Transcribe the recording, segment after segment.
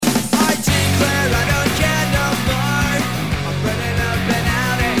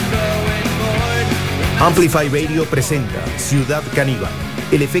Amplify Radio presenta Ciudad Canibal,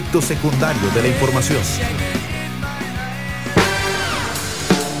 el efecto secundario de la información.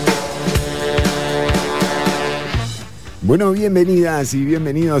 Bueno, bienvenidas y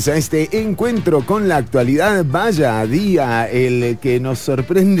bienvenidos a este encuentro con la actualidad. Vaya día el que nos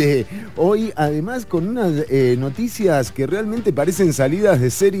sorprende hoy, además con unas noticias que realmente parecen salidas de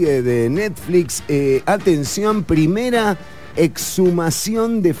serie de Netflix. Atención, primera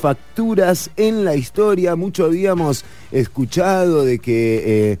exhumación de facturas en la historia. Mucho habíamos escuchado de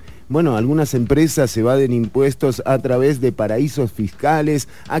que algunas empresas evaden impuestos a través de paraísos fiscales.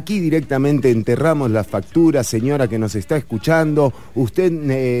 Aquí directamente enterramos las facturas, señora que nos está escuchando. Usted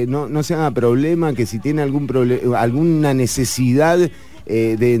no se haga problema, que si tiene alguna necesidad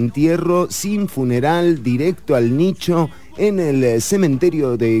de entierro sin funeral, directo al nicho. En el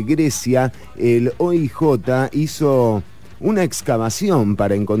cementerio de Grecia, el OIJ hizo una excavación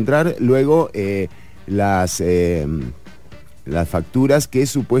para encontrar luego las facturas que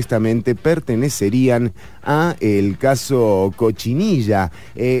supuestamente pertenecerían a el caso Cochinilla.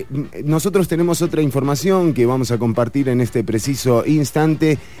 Nosotros tenemos otra información que vamos a compartir en este preciso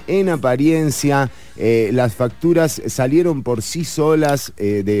instante. En apariencia, las facturas salieron por sí solas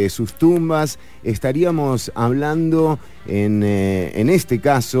de sus tumbas. Estaríamos hablando en este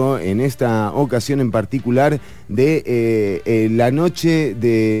caso, en esta ocasión en particular, de la noche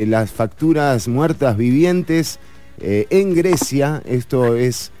de las facturas muertas vivientes en Grecia. Esto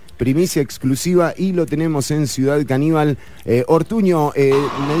es primicia exclusiva y lo tenemos en Ciudad Canibal. Ortuño, me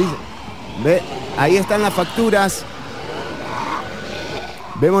dice, ve, ahí están las facturas.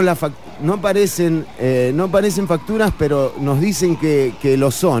 Vemos no parecen facturas, pero nos dicen que lo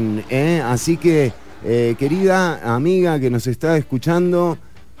son, así que querida amiga que nos está escuchando,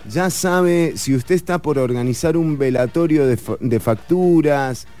 ya sabe, si usted está por organizar un velatorio de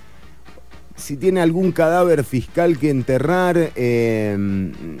facturas, si tiene algún cadáver fiscal que enterrar,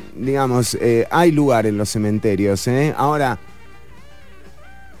 hay lugar en los cementerios. Ahora,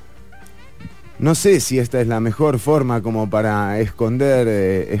 no sé si esta es la mejor forma como para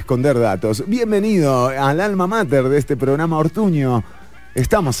esconder datos. Bienvenido al alma mater de este programa, Ortuño.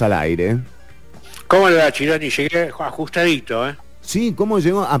 Estamos al aire. ¿Cómo le va, Chironi? Llegué ajustadito, Sí, ¿cómo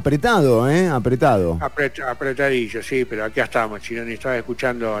llegó? Apretado, apretado. Apretadillo, sí, pero aquí estamos, Chironi. Estaba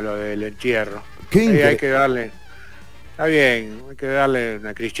escuchando lo del entierro. Hay que darle... Está bien, hay que darle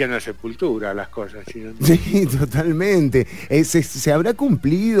una cristiana sepultura a las cosas, Chironi. Sí, totalmente. ¿Se habrá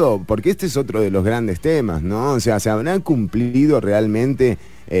cumplido? Porque este es otro de los grandes temas, ¿no? O sea, ¿se habrá cumplido realmente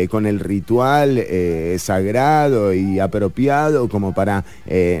con el ritual sagrado y apropiado como para,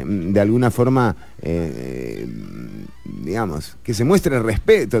 de alguna forma, que se muestre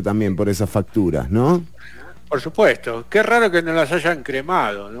respeto también por esas facturas, ¿no? Por supuesto. Qué raro que no las hayan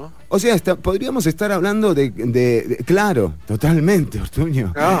cremado, ¿no? O sea, podríamos estar hablando de claro, totalmente,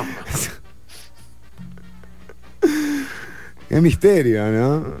 Ortuño. No. Qué misterio,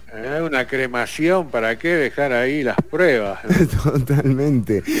 ¿no? Una cremación, ¿para qué dejar ahí las pruebas, ¿no?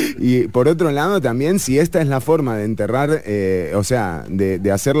 Totalmente. Y por otro lado también, si esta es la forma de enterrar,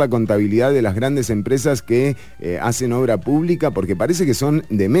 de hacer la contabilidad de las grandes empresas que hacen obra pública, porque parece que son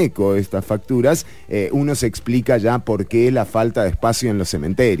de meco estas facturas, uno se explica ya por qué la falta de espacio en los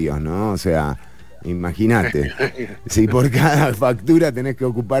cementerios, ¿no? O sea, imagínate, si por cada factura tenés que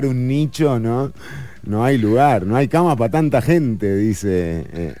ocupar un nicho, ¿no? No hay lugar, no hay cama para tanta gente,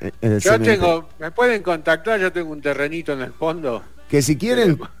 dice el cementerio. Me pueden contactar, yo tengo un terrenito en el fondo. Que si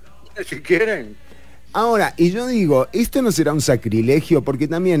quieren... Si quieren. Ahora, y yo digo, esto no será un sacrilegio, porque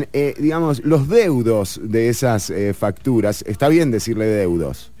también, los deudos de esas facturas, está bien decirle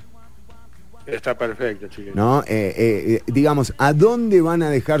deudos. Está perfecto, chicos. ¿No? ¿A dónde van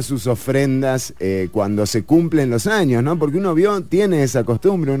a dejar sus ofrendas cuando se cumplen los años, ¿no? Porque uno tiene esa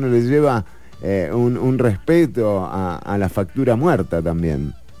costumbre, uno les lleva un respeto a la factura muerta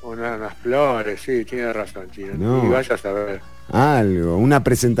también. Unas flores, sí, tiene razón, Chino. No. Y vaya a saber. Algo, una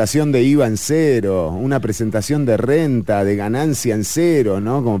presentación de IVA en cero, una presentación de renta, de ganancia en cero,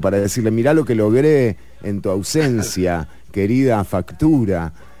 ¿no? Como para decirle, mirá lo que logré en tu ausencia, querida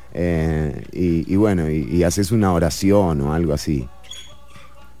factura. Y haces una oración o algo así.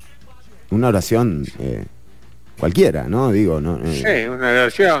 Una oración cualquiera, ¿no? Digo, no. Sí, una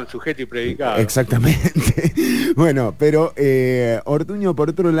oración, sujeto y predicado. Exactamente. Bueno, pero Ortuño, por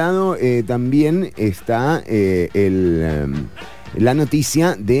otro lado, también está la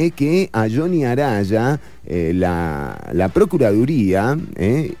noticia de que a Johnny Araya, la Procuraduría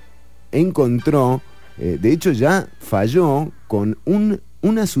encontró, de hecho ya falló con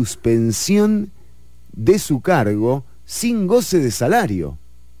una suspensión de su cargo sin goce de salario.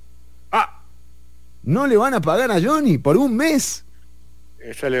 No le van a pagar a Johnny por un mes.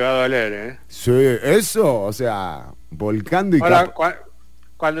 Eso le va a doler, ¿eh? Sí, eso, o sea, volcando y... Ahora,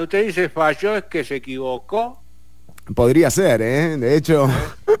 cuando usted dice falló, es que se equivocó. Podría ser, ¿eh? De hecho...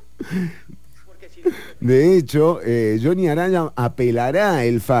 De hecho, Johnny Araya apelará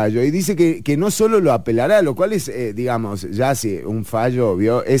el fallo y dice que no solo lo apelará, lo cual es, digamos, ya si un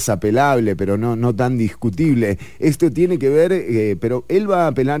fallo es apelable, pero no tan discutible. Esto tiene que ver, pero él va a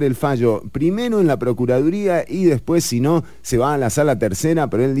apelar el fallo primero en la Procuraduría y después, si no, se va a la Sala Tercera,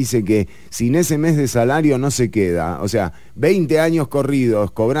 pero él dice que sin ese mes de salario no se queda. O sea, 20 años corridos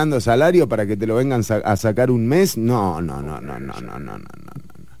cobrando salario para que te lo vengan a sacar un mes, no.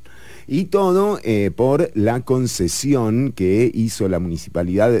 Y todo por la concesión que hizo la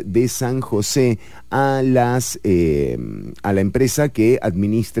Municipalidad de San José a la empresa que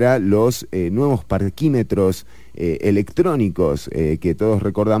administra los nuevos parquímetros electrónicos, que todos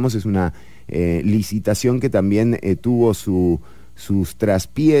recordamos es una licitación que también tuvo sus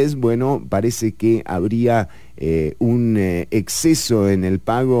traspiés. Bueno, parece que habría un exceso en el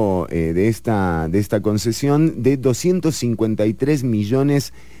pago de esta concesión de 253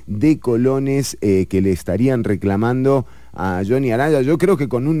 millones de colones que le estarían reclamando a Johnny Araya. Yo creo que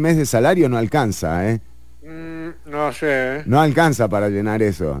con un mes de salario no alcanza, ¿eh? No sé. No alcanza para llenar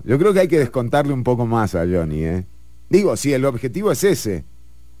eso. Yo creo que hay que descontarle un poco más a Johnny, ¿eh? Digo, si el objetivo es ese.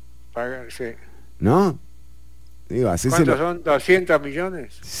 Pagar, sí. ¿No? Digo, ¿Cuántos son? ¿200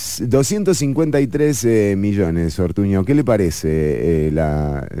 millones? 253 millones, Ortuño. ¿Qué le parece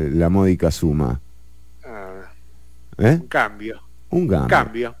la módica suma? Un cambio. Un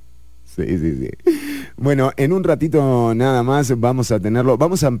cambio. Sí. Bueno, en un ratito nada más vamos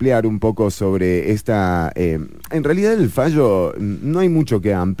a ampliar un poco sobre esta... en realidad el fallo no hay mucho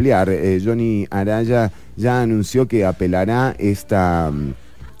que ampliar. Johnny Araya ya anunció que apelará este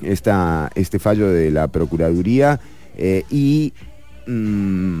fallo de la Procuraduría y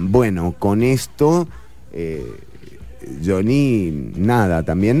bueno, con esto Johnny, nada,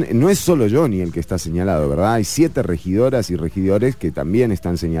 también, no es solo Johnny el que está señalado, ¿verdad? Hay 7 regidoras y regidores que también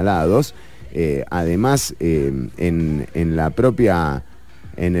están señalados. Además, en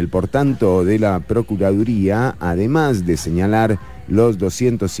el portanto de la Procuraduría, además de señalar los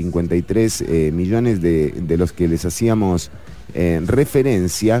 253 millones de los que les hacíamos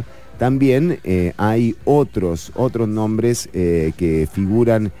referencia, también hay otros nombres que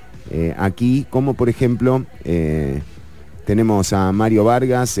figuran aquí, como por ejemplo tenemos a Mario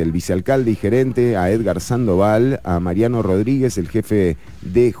Vargas, el vicealcalde y gerente, a Edgar Sandoval, a Mariano Rodríguez, el jefe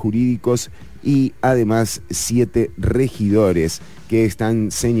de jurídicos, y además 7 regidores que están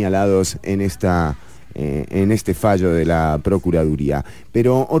señalados en este fallo de la Procuraduría.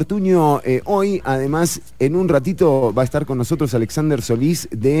 Pero Ortuño, hoy además en un ratito va a estar con nosotros Alexander Solís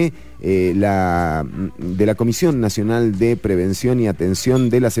de la Comisión Nacional de Prevención y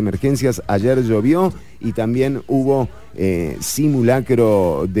Atención de las Emergencias. Ayer llovió y también hubo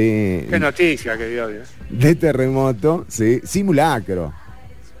simulacro de... Qué noticia que dio, ¿eh? De terremoto, sí, simulacro.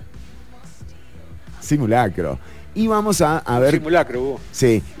 Y vamos a ver... Simulacro hubo.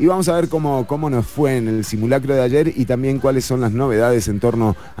 Sí, y vamos a ver cómo nos fue en el simulacro de ayer y también cuáles son las novedades en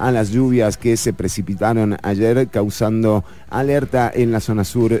torno a las lluvias que se precipitaron ayer, causando alerta en la zona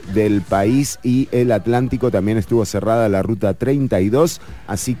sur del país, y el Atlántico. También estuvo cerrada la ruta 32,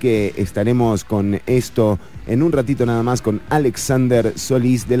 así que estaremos con esto en un ratito nada más con Alexander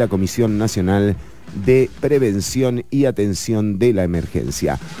Solís de la Comisión Nacional de Prevención y Atención de la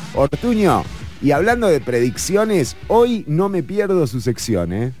Emergencia. Ortuño, y hablando de predicciones, hoy no me pierdo su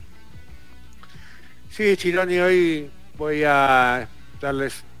sección, ¿eh? Sí, Chironi, hoy voy a estar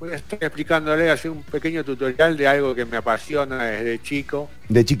explicándole, hacer un pequeño tutorial de algo que me apasiona desde chico.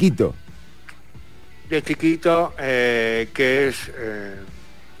 ¿De chiquito? De chiquito, que es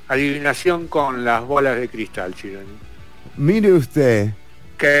adivinación con las bolas de cristal, Chironi. Mire usted.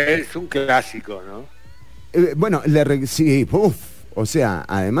 Que es un clásico, ¿no? Bueno, sí, o sea,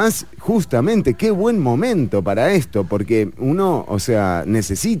 además, justamente, qué buen momento para esto, porque uno, o sea,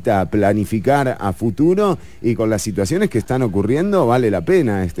 necesita planificar a futuro, y con las situaciones que están ocurriendo vale la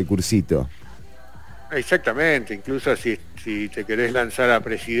pena este cursito. Exactamente, incluso si te querés lanzar a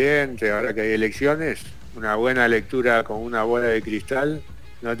presidente, ahora que hay elecciones, una buena lectura con una bola de cristal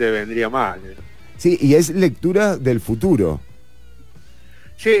no te vendría mal, ¿eh? Sí, y es lectura del futuro.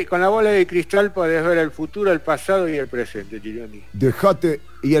 Sí, con la bola de cristal podés ver el futuro, el pasado y el presente, Chironi. Dejate.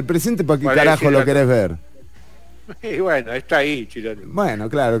 ¿Y el presente para qué carajo lo querés ver? Y bueno, está ahí, Chironi. Bueno,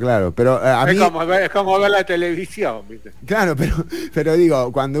 claro, pero a Es mí... es como ver la televisión, ¿viste? Claro, pero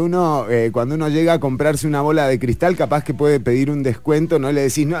digo, cuando uno llega a comprarse una bola de cristal, capaz que puede pedir un descuento, no le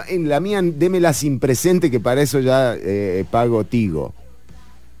decís, no, en la mía démela sin presente, que para eso ya pago Tigo.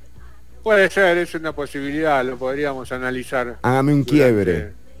 Puede ser, es una posibilidad, lo podríamos analizar. Hágame un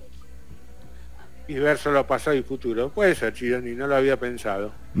quiebre. Y ver solo pasado y futuro. Puede ser, Chironi, no lo había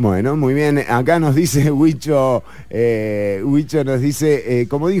pensado. Bueno, muy bien. Acá nos dice Huicho nos dice,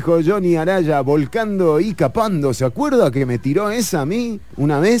 como dijo Johnny Araya, volcando y capando. ¿Se acuerda que me tiró esa a mí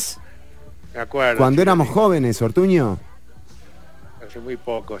una vez? De acuerdo. Cuando Chironi. éramos jóvenes, Ortuño. Hace muy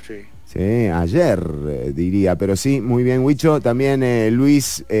poco, sí. Sí, ayer diría, pero sí, muy bien, Huicho. También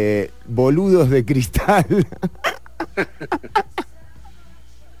Luis, boludos de cristal.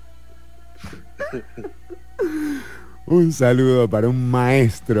 Un saludo para un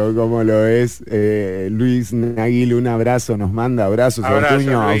maestro como lo es Luis Naguil, un abrazo, nos manda abrazos,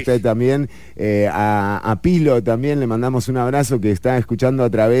 Ortuño, a usted también, a Pilo también le mandamos un abrazo que está escuchando a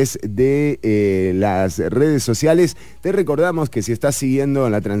través de las redes sociales. Te recordamos que si estás siguiendo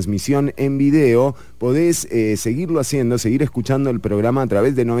la transmisión en video, podés seguir escuchando el programa a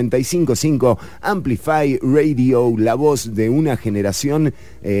través de 95.5 Amplify Radio, la voz de una generación.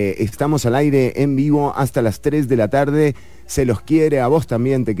 Estamos al aire en vivo hasta las 3 de la tarde. Se los quiere, a vos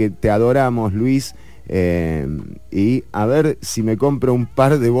también, que te adoramos, Luis. Y a ver si me compro un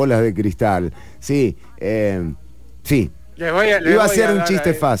par de bolas de cristal. Sí, sí. Iba a ser un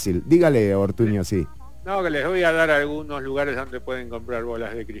chiste fácil. Dígale, Ortuño, sí. No, que les voy a dar algunos lugares donde pueden comprar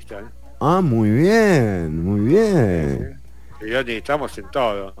bolas de cristal. Ah, muy bien, muy bien. Y ya estamos en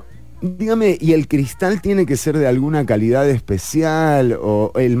todo. Dígame, ¿y el cristal tiene que ser de alguna calidad especial?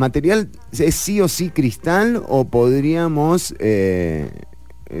 ¿O el material es sí o sí cristal? ¿O podríamos,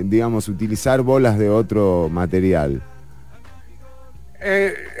 digamos, utilizar bolas de otro material?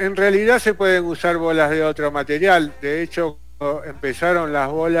 En realidad se pueden usar bolas de otro material. De hecho, cuando empezaron las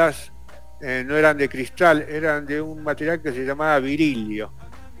bolas, no eran de cristal, eran de un material que se llamaba virilio,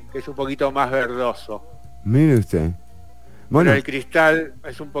 que es un poquito más verdoso. Mire usted. Bueno, pero el cristal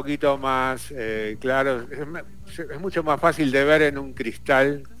es un poquito más claro, es mucho más fácil de ver en un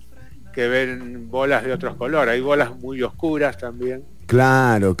cristal que ver en bolas de otros colores. Hay bolas muy oscuras también.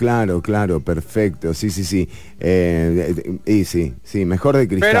 Claro, perfecto, sí. Y sí, mejor de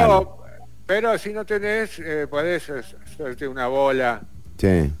cristal. Pero si no tenés, podés hacerte una bola.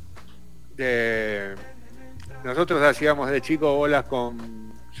 Sí. Nosotros hacíamos de chico bolas con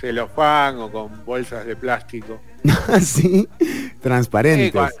celofán o con bolsas de plástico. ¿Sí?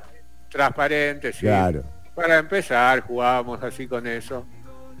 Transparentes. Sí, transparentes, sí. Claro. Para empezar, jugábamos así con eso.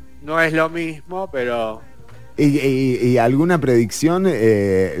 No es lo mismo, pero... ¿Y alguna predicción,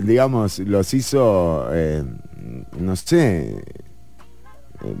 digamos, los hizo, no sé...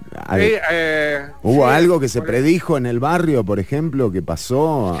 ¿Hubo algo que se predijo en el barrio, por ejemplo, que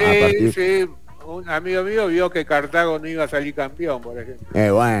pasó? Sí. Un amigo mío vio que Cartago no iba a salir campeón, por ejemplo.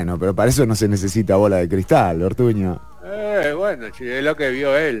 Bueno, pero para eso no se necesita bola de cristal, Ortuño. Bueno, es lo que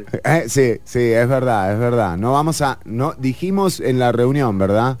vio él. Sí, es verdad. No dijimos en la reunión,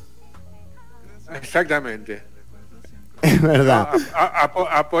 ¿verdad? Exactamente. Es verdad.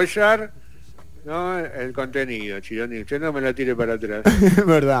 Apoyar, ¿no?, el contenido, Chironi. Usted no me lo tire para atrás. Es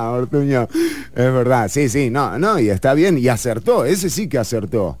verdad, Ortuño. Es verdad. Sí. No, y está bien. Y acertó. Ese sí que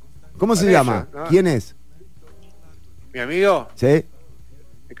acertó. ¿Cómo se llama? ¿No? ¿Quién es? ¿Mi amigo? Sí.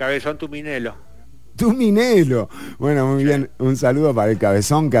 El Cabezón Tuminelo. Tuminelo. Bueno, muy bien. Un saludo para el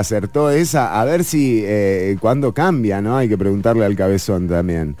Cabezón que acertó esa. A ver si cuándo cambia, ¿no? Hay que preguntarle al Cabezón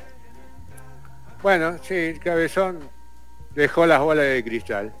también. Bueno, sí, el Cabezón dejó las bolas de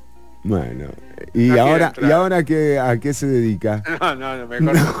cristal. Bueno, ¿y ahora a qué se dedica? No, mejor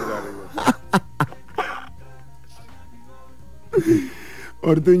no se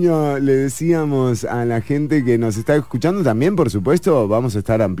Ortuño, le decíamos a la gente que nos está escuchando también, por supuesto, vamos a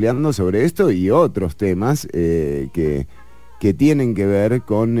estar ampliando sobre esto y otros temas que tienen que ver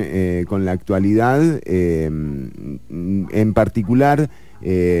con la actualidad, en particular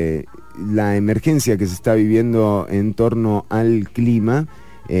la emergencia que se está viviendo en torno al clima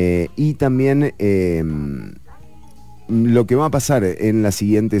y también lo que va a pasar en la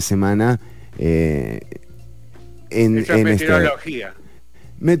siguiente semana en meteorología.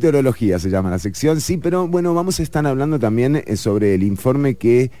 Meteorología se llama la sección, sí, pero bueno, vamos a estar hablando también sobre el informe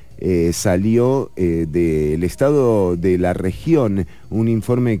que salió del Estado de la Región, un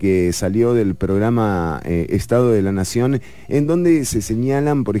informe que salió del programa Estado de la Nación, en donde se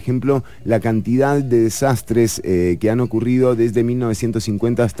señalan, por ejemplo, la cantidad de desastres que han ocurrido desde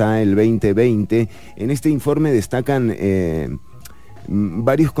 1950 hasta el 2020. En este informe destacan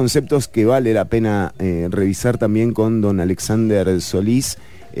varios conceptos que vale la pena revisar también con don Alexander Solís.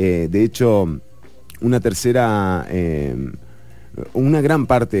 De hecho, una gran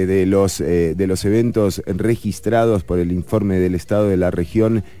parte de los eventos registrados por el informe del Estado de la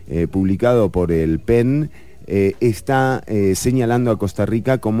Región publicado por el PEN está señalando a Costa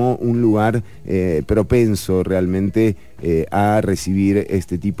Rica como un lugar propenso realmente a recibir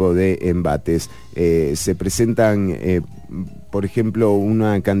este tipo de embates. Se presentan, por ejemplo,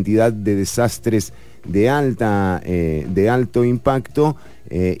 una cantidad de desastres de alto impacto,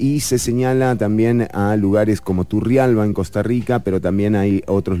 y se señala también a lugares como Turrialba en Costa Rica, pero también hay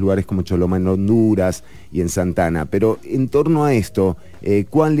otros lugares como Choloma en Honduras y en Santana. Pero en torno a esto,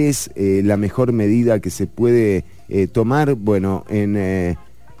 ¿cuál es la mejor medida que se puede tomar? Bueno, en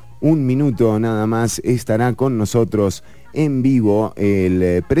un minuto nada más estará con nosotros en vivo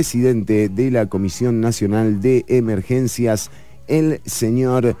el presidente de la Comisión Nacional de Emergencias, el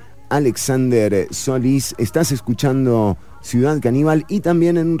señor Alexander Solís. Estás escuchando Ciudad Canibal y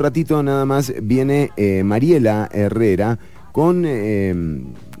también en un ratito nada más viene Mariela Herrera con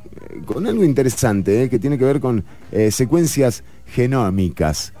algo interesante que tiene que ver con secuencias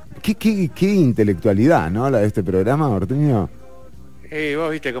genómicas. Qué intelectualidad, ¿no? La de este programa, Ortuño.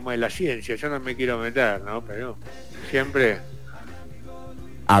 Vos viste cómo es la ciencia, yo no me quiero meter, ¿no? Pero siempre...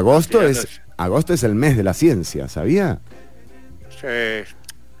 Agosto es el mes de la ciencia, ¿sabía? Sí.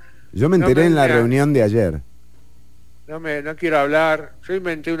 Yo me enteré en la reunión de ayer. No quiero hablar. Yo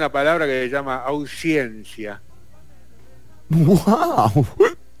inventé una palabra que se llama ausiencia. ¡Wow!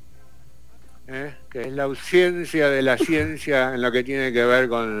 Que es la ausencia de la ciencia en lo que tiene que ver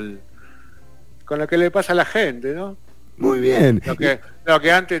con lo que le pasa a la gente, ¿no? Muy bien. Lo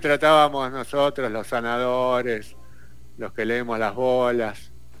que antes tratábamos nosotros, los sanadores, los que leemos las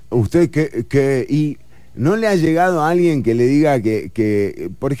bolas. ¿Usted y no le ha llegado a alguien que le diga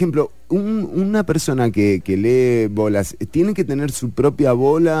que por ejemplo, una persona que lee bolas, ¿tiene que tener su propia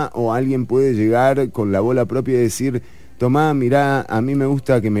bola o alguien puede llegar con la bola propia y decir, tomá, mirá, a mí me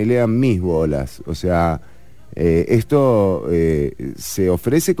gusta que me lean mis bolas? O sea, ¿esto se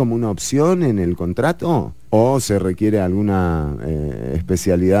ofrece como una opción en el contrato o se requiere alguna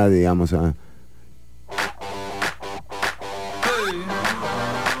especialidad, digamos, a...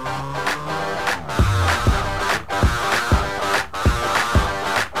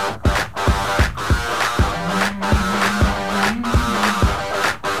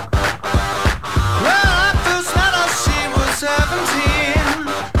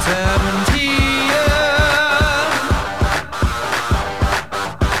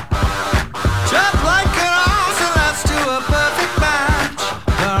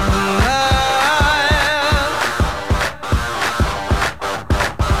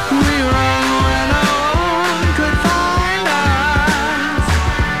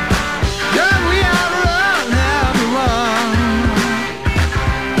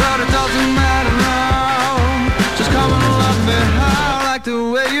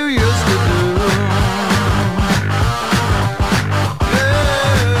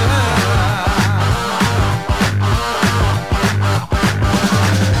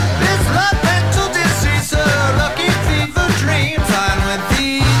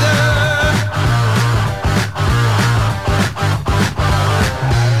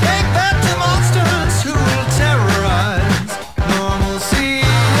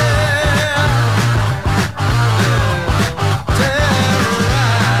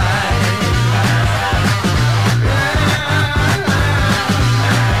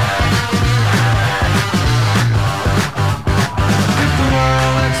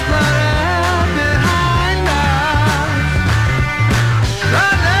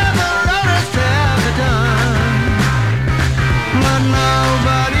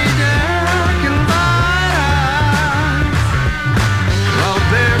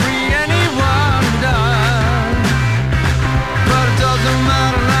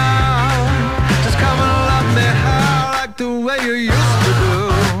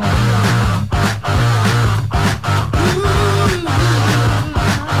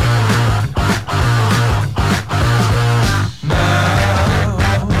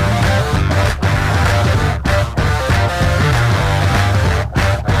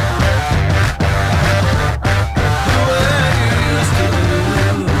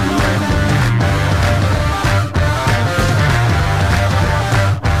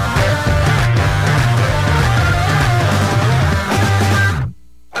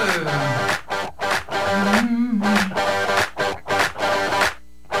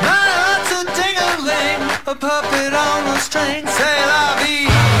 a puppet on a string, say la vie.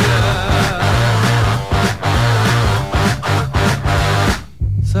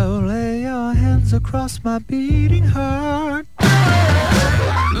 So lay your hands across my beating heart.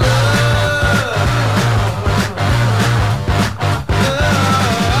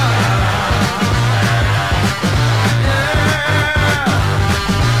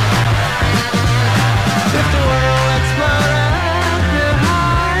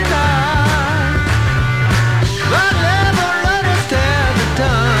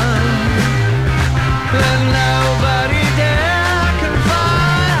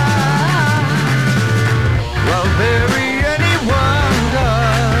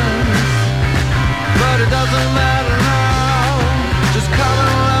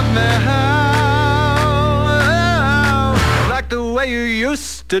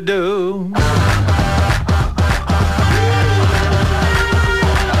 To do.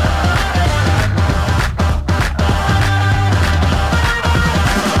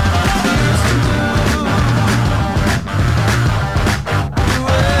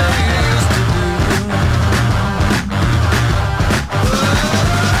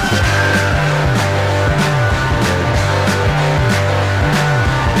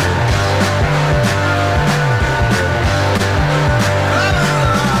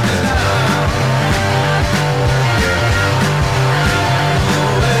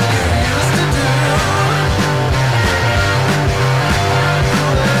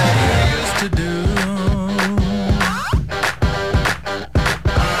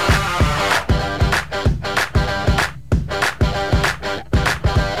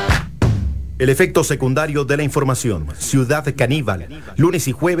 El efecto secundario de la información. Ciudad Canibal. Lunes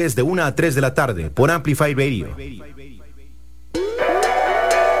y jueves de 1 a 3 de la tarde por Amplify Radio.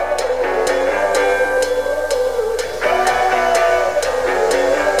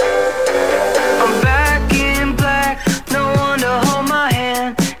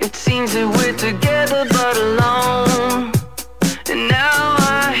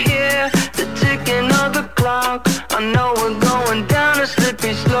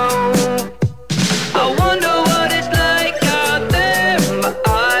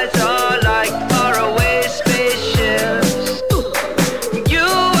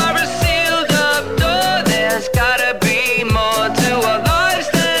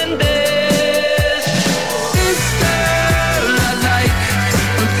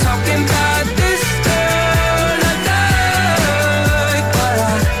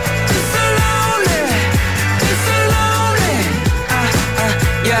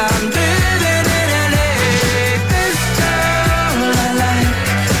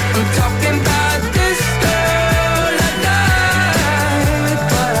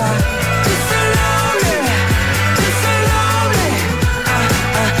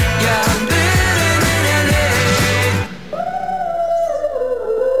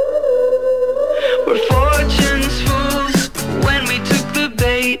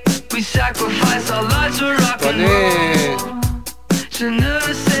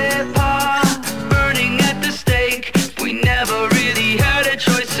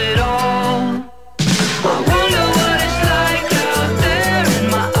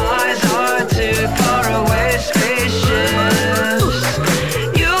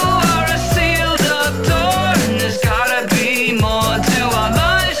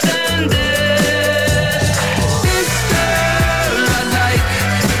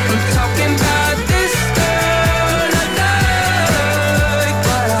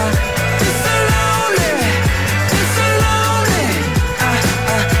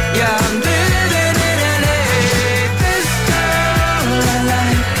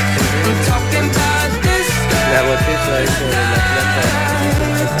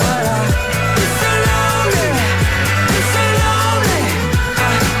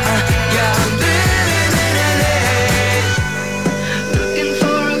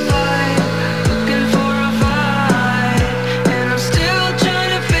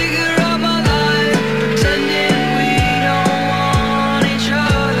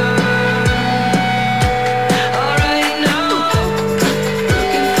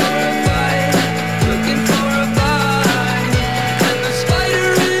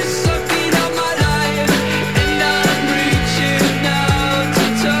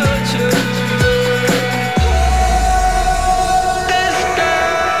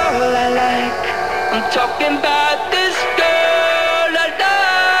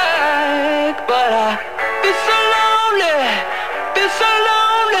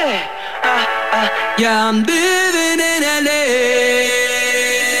 Yeah, I'm living in LA.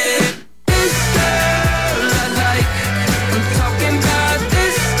 This girl I like, I'm talking about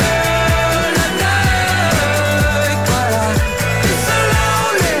this girl I like.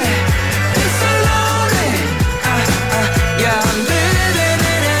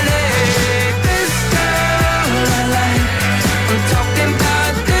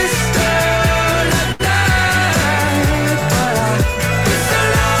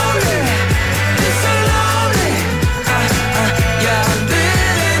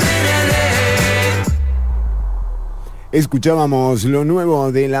 Escuchábamos lo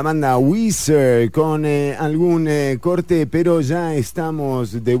nuevo de la banda Weezer con algún corte, pero ya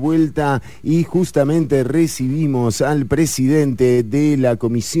estamos de vuelta y justamente recibimos al presidente de la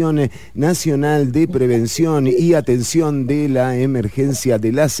Comisión Nacional de Prevención y Atención de la Emergencia,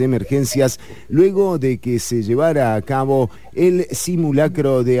 de las Emergencias, luego de que se llevara a cabo el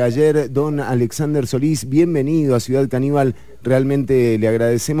simulacro de ayer. Don Alexander Solís, bienvenido a Ciudad Canibal. Realmente le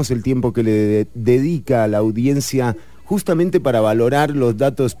agradecemos el tiempo que le dedica a la audiencia justamente para valorar los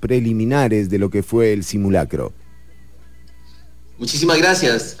datos preliminares de lo que fue el simulacro. Muchísimas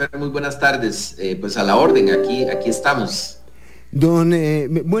gracias, Fer, muy buenas tardes. Pues a la orden, aquí estamos.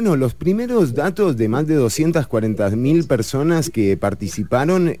 Bueno, los primeros datos de más de 240.000 personas que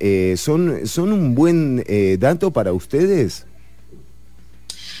participaron, ¿son un buen dato para ustedes?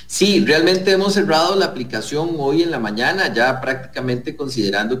 Sí, realmente hemos cerrado la aplicación hoy en la mañana, ya prácticamente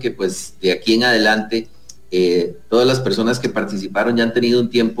considerando que pues de aquí en adelante todas las personas que participaron ya han tenido un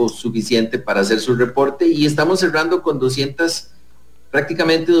tiempo suficiente para hacer su reporte y estamos cerrando con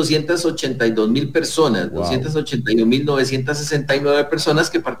prácticamente 282.000 personas, wow. 281.969 personas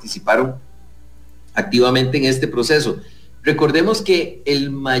que participaron activamente en este proceso. Recordemos que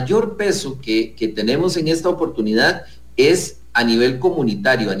el mayor peso que tenemos en esta oportunidad es a nivel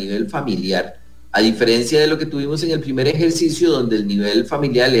comunitario, a nivel familiar, a diferencia de lo que tuvimos en el primer ejercicio donde el nivel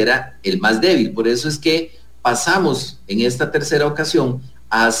familiar era el más débil. Por eso es que pasamos en esta tercera ocasión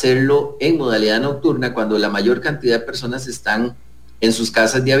a hacerlo en modalidad nocturna cuando la mayor cantidad de personas están en sus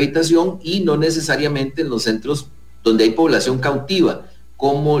casas de habitación y no necesariamente en los centros donde hay población cautiva,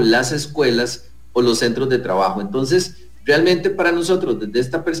 como las escuelas o los centros de trabajo. Entonces, realmente para nosotros, desde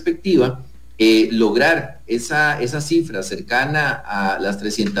esta perspectiva, lograr esa cifra cercana a las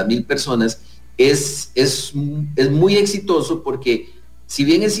 300.000 personas es muy exitoso porque, si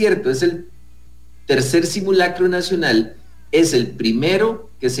bien es cierto, es el tercer simulacro nacional, es el primero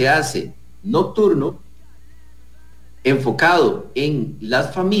que se hace nocturno, enfocado en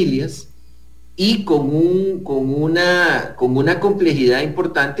las familias y con una complejidad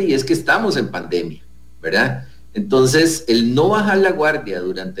importante, y es que estamos en pandemia, ¿verdad? Entonces, el no bajar la guardia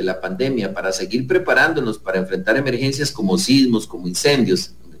durante la pandemia para seguir preparándonos para enfrentar emergencias como sismos, como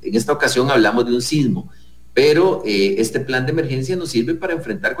incendios. En esta ocasión hablamos de un sismo, pero este plan de emergencia nos sirve para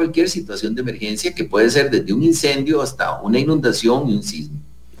enfrentar cualquier situación de emergencia que puede ser desde un incendio hasta una inundación y un sismo.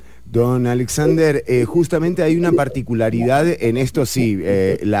 Don Alexander, justamente hay una particularidad en esto, sí,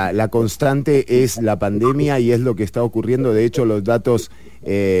 la constante es la pandemia y es lo que está ocurriendo. De hecho, los datos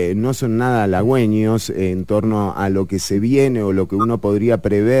no son nada halagüeños en torno a lo que se viene o lo que uno podría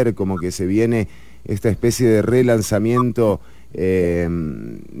prever como que se viene esta especie de relanzamiento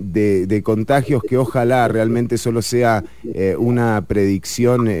de contagios, que ojalá realmente solo sea una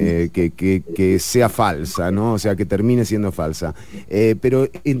predicción que sea falsa, ¿no? O sea, que termine siendo falsa. Pero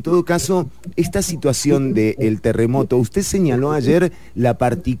en todo caso, esta situación del terremoto, usted señaló ayer la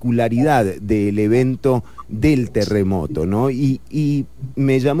particularidad del evento del terremoto, ¿no? Y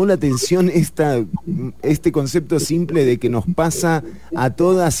me llamó la atención este concepto simple de que nos pasa a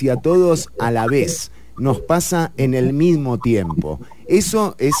todas y a todos a la vez. Nos pasa en el mismo tiempo.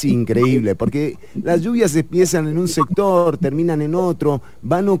 Eso es increíble, porque las lluvias empiezan en un sector, terminan en otro,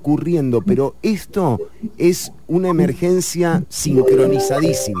 van ocurriendo, pero esto es una emergencia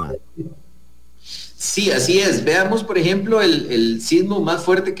sincronizadísima. Sí, así es. Veamos, por ejemplo, el sismo más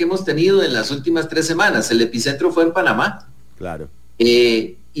fuerte que hemos tenido en las últimas 3 semanas. El epicentro fue en Panamá. Claro.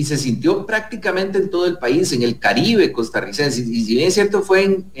 Y se sintió prácticamente en todo el país, en el Caribe costarricense. Y si bien es cierto,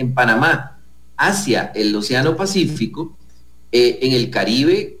 fue en Panamá, hacia el Océano Pacífico, en el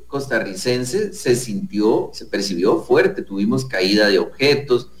Caribe costarricense se percibió fuerte. Tuvimos caída de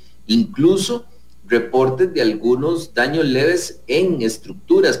objetos, incluso reportes de algunos daños leves en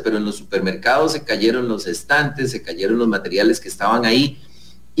estructuras, pero en los supermercados se cayeron los estantes, se cayeron los materiales que estaban ahí,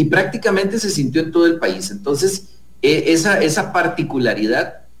 y prácticamente se sintió en todo el país. Entonces, esa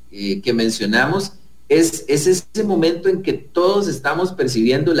particularidad que mencionamos es ese momento en que todos estamos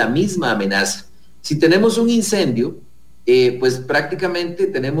percibiendo la misma amenaza. Si tenemos un incendio, pues prácticamente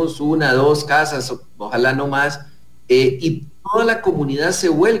tenemos 1, 2 casas, ojalá no más, y toda la comunidad se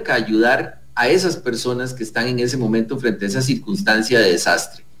vuelca a ayudar a esas personas que están en ese momento frente a esa circunstancia de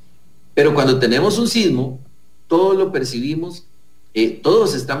desastre. Pero cuando tenemos un sismo, todos lo percibimos,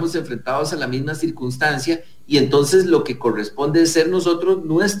 todos estamos enfrentados a la misma circunstancia, y entonces lo que corresponde es ser nosotros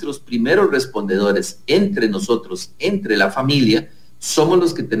nuestros primeros respondedores. Entre nosotros, entre la familia, somos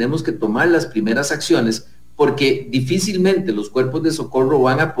los que tenemos que tomar las primeras acciones, porque difícilmente los cuerpos de socorro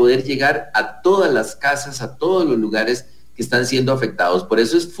van a poder llegar a todas las casas, a todos los lugares que están siendo afectados. Por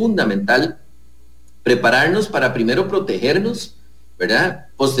eso es fundamental prepararnos para primero protegernos, ¿verdad?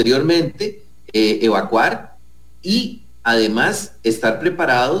 Posteriormente, evacuar y además estar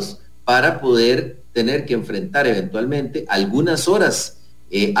preparados para poder tener que enfrentar eventualmente algunas horas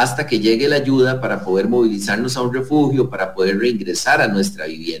hasta que llegue la ayuda para poder movilizarnos a un refugio, para poder reingresar a nuestra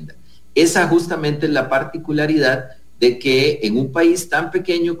vivienda. Esa justamente es la particularidad de que en un país tan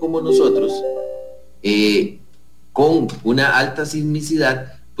pequeño como nosotros, con una alta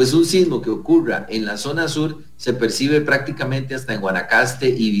sismicidad, pues un sismo que ocurra en la zona sur se percibe prácticamente hasta en Guanacaste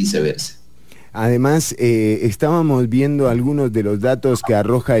y viceversa. Además, estábamos viendo algunos de los datos que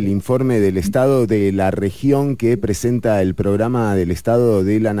arroja el informe del estado de la región que presenta el programa del Estado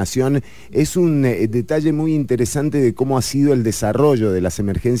de la Nación. Es un detalle muy interesante de cómo ha sido el desarrollo de las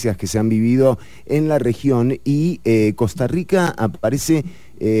emergencias que se han vivido en la región y Costa Rica aparece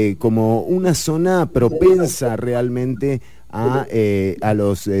como una zona propensa realmente a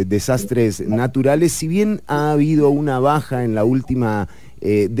los desastres naturales. Si bien ha habido una baja en la última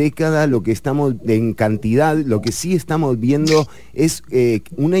década, lo que estamos en cantidad, lo que sí estamos viendo es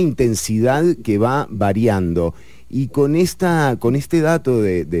una intensidad que va variando. Y con este dato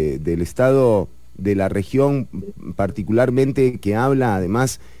del estado de la región, particularmente que habla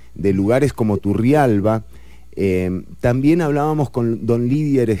además de lugares como Turrialba, también hablábamos con don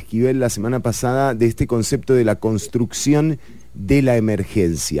Lidier Esquivel la semana pasada de este concepto de la construcción de la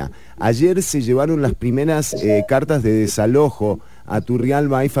emergencia. Ayer se llevaron las primeras cartas de desalojo a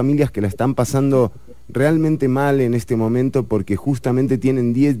Turrialba. Hay familias que la están pasando realmente mal en este momento porque justamente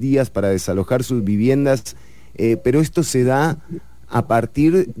tienen 10 días para desalojar sus viviendas, pero esto se da a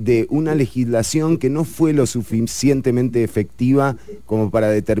partir de una legislación que no fue lo suficientemente efectiva como para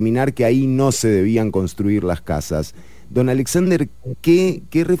determinar que ahí no se debían construir las casas. Don Alexander, ¿qué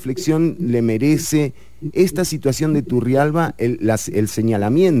reflexión le merece esta situación de Turrialba, el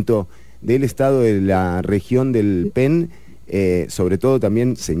señalamiento del estado de la región del PEN, sobre todo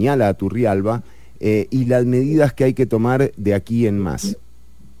también señala a Turrialba, y las medidas que hay que tomar de aquí en más?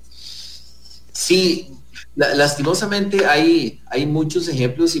 Sí, lastimosamente hay muchos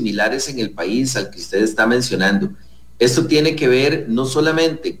ejemplos similares en el país al que usted está mencionando. Esto tiene que ver no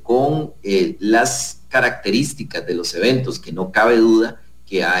solamente con las características de los eventos, que no cabe duda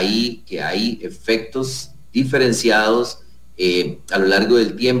que hay efectos diferenciados a lo largo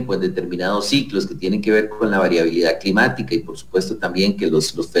del tiempo en determinados ciclos que tienen que ver con la variabilidad climática y por supuesto también que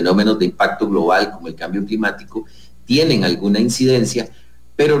los fenómenos de impacto global como el cambio climático tienen alguna incidencia,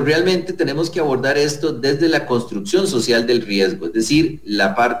 pero realmente tenemos que abordar esto desde la construcción social del riesgo, es decir,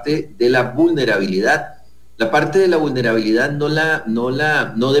 la parte de la vulnerabilidad. La parte de la vulnerabilidad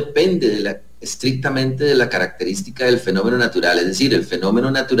no depende estrictamente de la característica del fenómeno natural, es decir, el fenómeno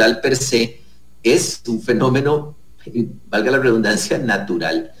natural per se es un fenómeno, valga la redundancia,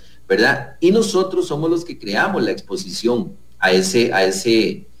 natural, ¿verdad? Y nosotros somos los que creamos la exposición a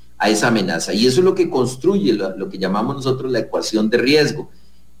esa amenaza, y eso es lo que construye lo que llamamos nosotros la ecuación de riesgo.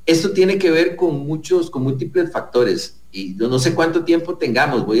 Esto tiene que ver con múltiples factores, y no sé cuánto tiempo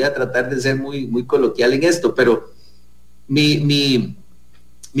tengamos, voy a tratar de ser muy, muy coloquial en esto, pero mi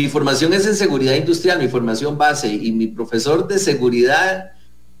formación es en seguridad industrial, mi formación base, y mi profesor de seguridad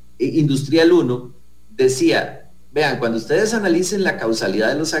industrial 1 decía, vean, cuando ustedes analicen la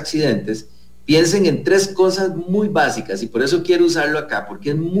causalidad de los accidentes, piensen en 3 cosas muy básicas, y por eso quiero usarlo acá,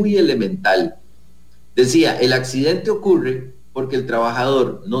 porque es muy elemental. Decía, el accidente ocurre porque el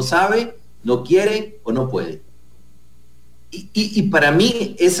trabajador no sabe, no quiere o no puede. Y para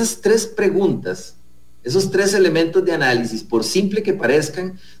mí esas 3 preguntas, esos 3 elementos de análisis, por simple que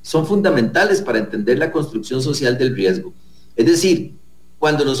parezcan, son fundamentales para entender la construcción social del riesgo. Es decir,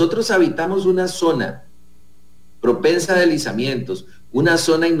 cuando nosotros habitamos una zona propensa a deslizamientos, una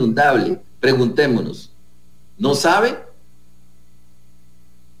zona inundable, preguntémonos, ¿no sabe?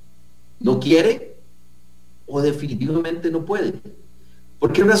 ¿No quiere? ¿O definitivamente no puede?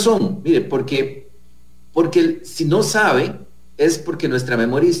 ¿Por qué razón? Mire, porque si no sabe, es porque nuestra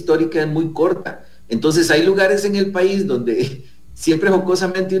memoria histórica es muy corta. Entonces hay lugares en el país donde siempre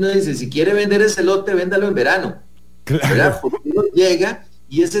jocosamente uno dice, si quiere vender ese lote, véndalo en verano. Claro. ¿Verdad? Porque uno llega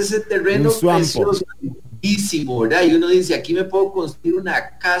y es ese terreno precioso, lindísimo, ¿verdad? Y uno dice, aquí me puedo construir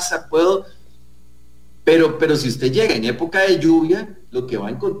una casa, puedo... Pero si usted llega en época de lluvia, lo que va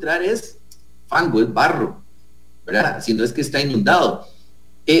a encontrar es fango, es barro, ¿verdad? Si no es que está inundado.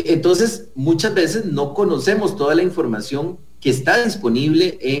 Entonces, muchas veces no conocemos toda la información que está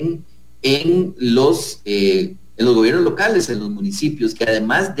disponible en en los gobiernos locales, en los municipios, que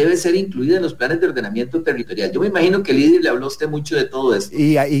además debe ser incluida en los planes de ordenamiento territorial. Yo me imagino que el líder le habló a usted mucho de todo esto.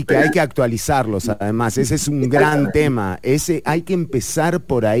 Y que hay que actualizarlos, además, ese es un gran tema. Hay que empezar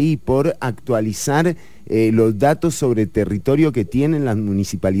por ahí, por actualizar los datos sobre territorio que tienen las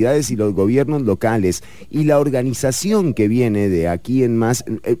municipalidades y los gobiernos locales, y la organización que viene de aquí en más.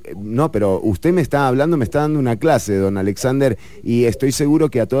 No, pero usted me está hablando, me está dando una clase, don Alexander, y estoy seguro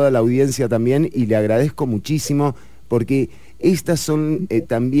que a toda la audiencia también, y le agradezco muchísimo, porque estas son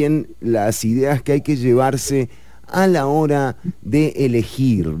también las ideas que hay que llevarse a la hora de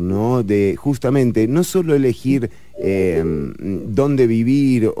elegir, ¿no? De justamente, no solo elegir dónde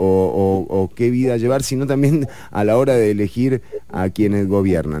vivir o qué vida llevar, sino también a la hora de elegir a quienes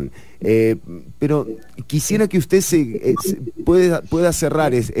gobiernan. Pero quisiera que usted pueda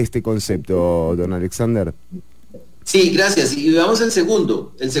cerrar este concepto, don Alexander. Sí, gracias. Y vamos al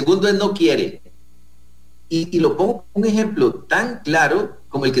segundo. El segundo es no quiere. Y lo pongo un ejemplo tan claro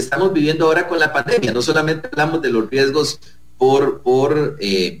como el que estamos viviendo ahora con la pandemia. No solamente hablamos de los riesgos por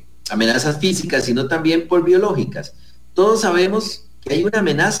amenazas físicas, sino también por biológicas. Todos sabemos que hay una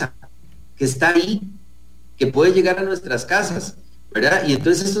amenaza que está ahí, que puede llegar a nuestras casas, ¿verdad? Y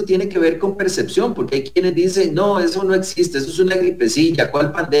entonces esto tiene que ver con percepción, porque hay quienes dicen, no, eso no existe, eso es una gripecilla,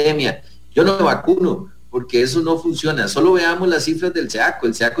 ¿cuál pandemia? Yo no me vacuno, porque eso no funciona. Solo veamos las cifras del SEACO.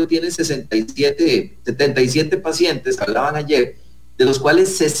 El SEACO tiene 77 pacientes, hablaban ayer, de los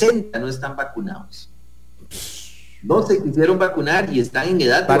cuales 60 no están vacunados. No se quisieron vacunar y están en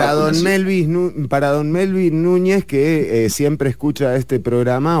edad de vacunación. Para don Melvin Núñez, que siempre escucha este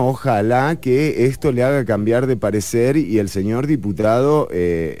programa, ojalá que esto le haga cambiar de parecer y el señor diputado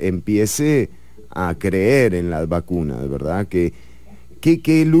empiece a creer en las vacunas, ¿verdad? ¿Qué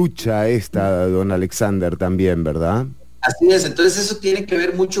lucha esta, don Alexander, también, verdad? Así es, entonces eso tiene que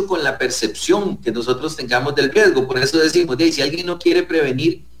ver mucho con la percepción que nosotros tengamos del riesgo. Por eso decimos, si alguien no quiere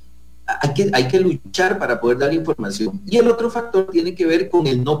prevenir, hay que luchar para poder dar información. Y el otro factor tiene que ver con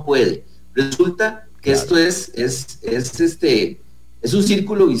el no puede. Resulta que esto es un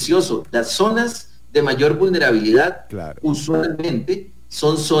círculo vicioso. Las zonas de mayor vulnerabilidad usualmente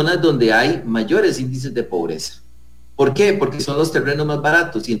son zonas donde hay mayores índices de pobreza. ¿Por qué? Porque son los terrenos más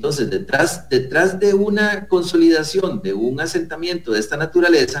baratos, y entonces detrás de una consolidación, de un asentamiento de esta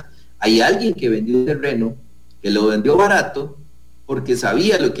naturaleza, hay alguien que vendió un terreno, que lo vendió barato, porque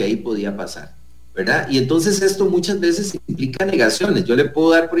sabía lo que ahí podía pasar, ¿verdad? Y entonces esto muchas veces implica negaciones. Yo le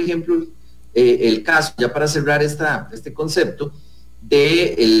puedo dar, por ejemplo, el caso, ya para cerrar este concepto,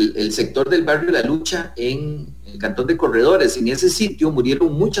 del sector del barrio La Lucha en el cantón de Corredores. En ese sitio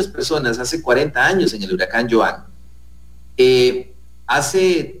murieron muchas personas hace 40 años en el huracán Joan.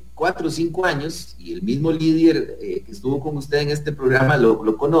 Hace 4 o 5 años, y el mismo líder que estuvo con usted en este programa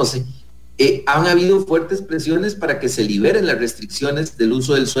lo conoce, han habido fuertes presiones para que se liberen las restricciones del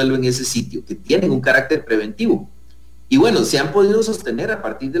uso del suelo en ese sitio, que tienen un carácter preventivo. Y bueno, se han podido sostener a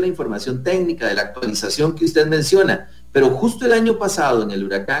partir de la información técnica, de la actualización que usted menciona, pero justo el año pasado, en el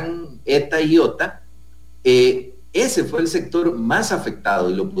huracán Eta y Iota, ese fue el sector más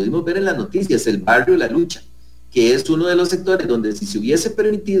afectado, y lo pudimos ver en las noticias, el barrio La Lucha, que es uno de los sectores donde, si se hubiese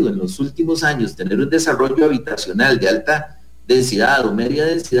permitido en los últimos años tener un desarrollo habitacional de alta densidad o media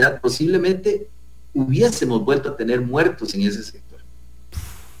densidad, posiblemente hubiésemos vuelto a tener muertos en ese sector.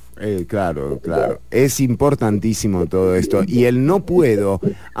 Claro. Es importantísimo todo esto. Y el no puedo.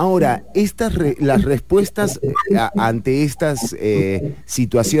 Ahora, las respuestas ante estas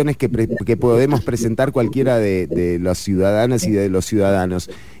situaciones que podemos presentar cualquiera de las ciudadanas y de los ciudadanos,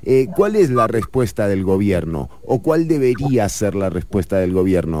 ¿cuál es la respuesta del gobierno? ¿O cuál debería ser la respuesta del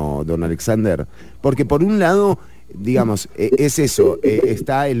gobierno, don Alexander? Porque por un lado, digamos, es eso,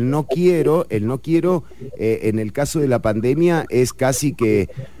 está el no quiero, en el caso de la pandemia es casi que,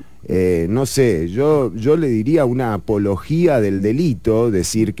 no sé, yo le diría una apología del delito,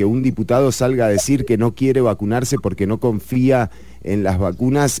 decir que un diputado salga a decir que no quiere vacunarse porque no confía en las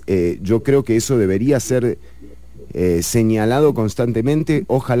vacunas. Yo creo que eso debería ser señalado constantemente.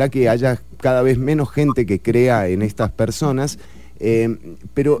 Ojalá que haya cada vez menos gente que crea en estas personas,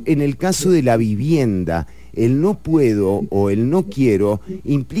 pero en el caso de la vivienda, el no puedo o el no quiero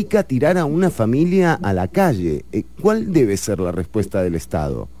implica tirar a una familia a la calle. ¿Cuál debe ser la respuesta del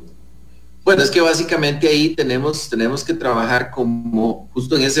Estado? Bueno, es que básicamente ahí tenemos que trabajar como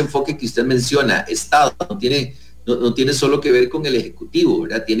justo en ese enfoque que usted menciona. Estado no tiene solo que ver con el Ejecutivo,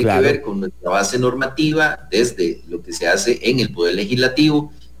 ¿verdad? Tiene que ver con nuestra base normativa, desde lo que se hace en el Poder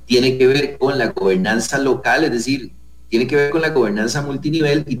Legislativo, tiene que ver con la gobernanza local, es decir, tiene que ver con la gobernanza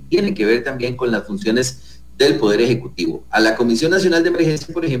multinivel, y tiene que ver también con las funciones del Poder Ejecutivo. A la Comisión Nacional de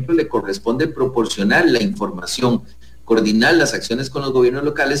Emergencia, por ejemplo, le corresponde proporcionar la información, coordinar las acciones con los gobiernos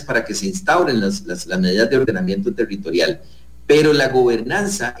locales para que se instauren las medidas de ordenamiento territorial. Pero la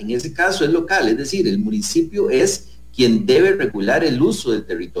gobernanza en ese caso es local, es decir, el municipio es quien debe regular el uso del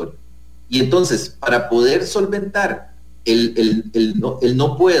territorio. Y entonces, para poder solventar el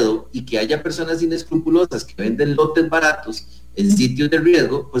no puedo y que haya personas inescrupulosas que venden lotes baratos en sitios de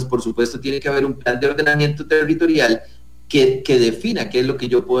riesgo, pues por supuesto tiene que haber un plan de ordenamiento territorial que defina qué es lo que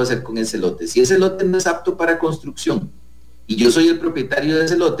yo puedo hacer con ese lote. Si ese lote no es apto para construcción y yo soy el propietario de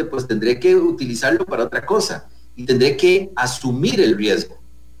ese lote, pues tendré que utilizarlo para otra cosa y tendré que asumir el riesgo,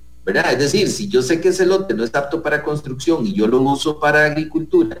 ¿verdad? Es decir, si yo sé que ese lote no es apto para construcción y yo lo uso para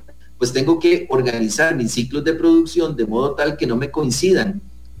agricultura, pues tengo que organizar mis ciclos de producción de modo tal que no me coincidan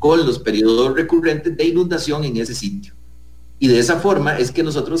con los periodos recurrentes de inundación en ese sitio. Y de esa forma es que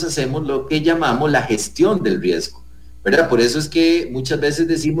nosotros hacemos lo que llamamos la gestión del riesgo, ¿verdad? Por eso es que muchas veces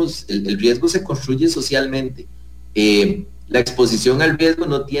decimos, el riesgo se construye socialmente. La exposición al riesgo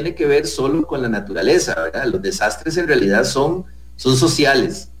no tiene que ver solo con la naturaleza, ¿verdad? Los desastres en realidad son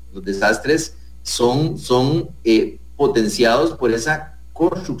sociales. Los desastres son potenciados por esa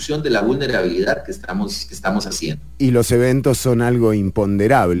construcción de la vulnerabilidad que estamos haciendo. Y los eventos son algo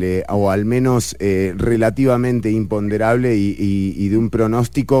imponderable, o al menos relativamente imponderable y de un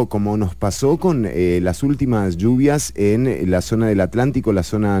pronóstico, como nos pasó con las últimas lluvias en la zona del Atlántico, la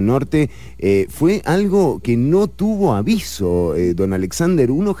zona norte. Fue algo que no tuvo aviso, don Alexander.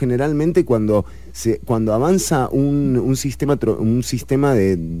 Uno generalmente cuando avanza un sistema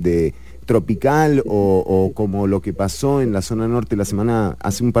de tropical o como lo que pasó en la zona norte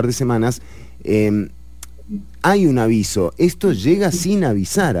hace un par de semanas, hay un aviso. Esto llega sin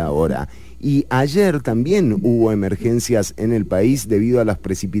avisar ahora. Y ayer también hubo emergencias en el país debido a las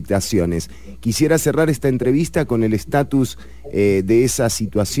precipitaciones. Quisiera cerrar esta entrevista con el estatus de esa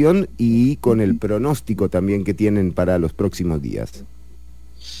situación y con el pronóstico también que tienen para los próximos días.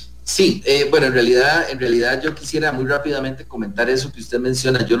 Sí, bueno, en realidad yo quisiera muy rápidamente comentar eso que usted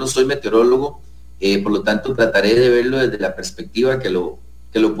menciona. Yo no soy meteorólogo, por lo tanto trataré de verlo desde la perspectiva que lo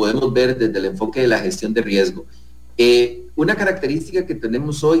podemos ver desde el enfoque de la gestión de riesgo. Una característica que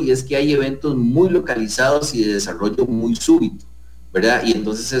tenemos hoy es que hay eventos muy localizados y de desarrollo muy súbito, ¿verdad? Y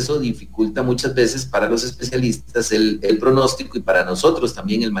entonces eso dificulta muchas veces para los especialistas el pronóstico y para nosotros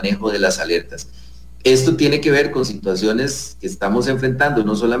también el manejo de las alertas. Esto tiene que ver con situaciones que estamos enfrentando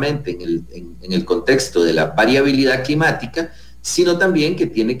no solamente en el contexto de la variabilidad climática, sino también que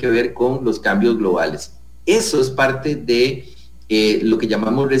tiene que ver con los cambios globales. Eso es parte de lo que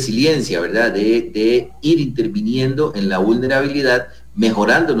llamamos resiliencia, ¿verdad? De ir interviniendo en la vulnerabilidad,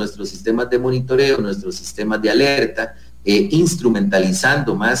 mejorando nuestros sistemas de monitoreo, nuestros sistemas de alerta,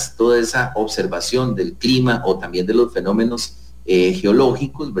 instrumentalizando más toda esa observación del clima o también de los fenómenos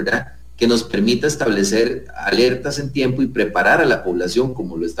geológicos, ¿verdad?, que nos permita establecer alertas en tiempo y preparar a la población,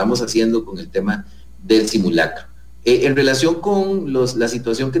 como lo estamos haciendo con el tema del simulacro. En relación con la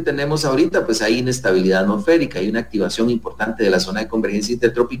situación que tenemos ahorita, pues hay inestabilidad atmosférica, hay una activación importante de la zona de convergencia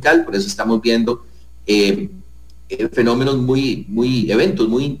intertropical, por eso estamos viendo fenómenos eventos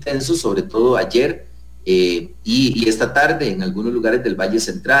muy intensos, sobre todo ayer y esta tarde en algunos lugares del Valle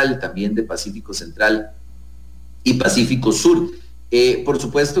Central, también de Pacífico Central y Pacífico Sur. Por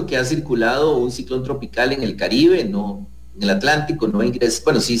supuesto que ha circulado un ciclón tropical en el Caribe, no en el Atlántico, no ingresó,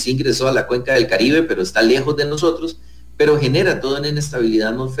 bueno, sí ingresó a la cuenca del Caribe, pero está lejos de nosotros, pero genera toda una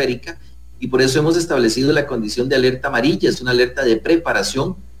inestabilidad atmosférica y por eso hemos establecido la condición de alerta amarilla. Es una alerta de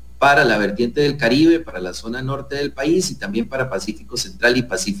preparación para la vertiente del Caribe, para la zona norte del país y también para Pacífico Central y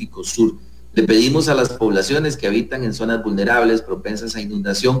Pacífico Sur. Le pedimos a las poblaciones que habitan en zonas vulnerables, propensas a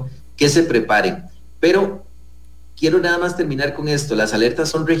inundación, que se preparen, pero quiero nada más terminar con esto. Las alertas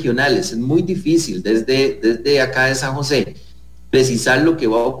son regionales, es muy difícil desde acá de San José precisar lo que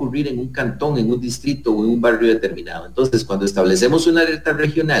va a ocurrir en un cantón, en un distrito o en un barrio determinado. Entonces, cuando establecemos una alerta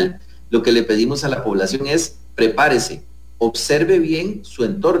regional, lo que le pedimos a la población es prepárese, observe bien su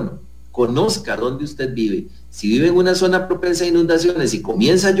entorno, conozca dónde usted vive. Si vive en una zona propensa a inundaciones y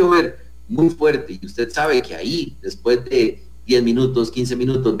comienza a llover muy fuerte y usted sabe que ahí, después de 10 minutos, 15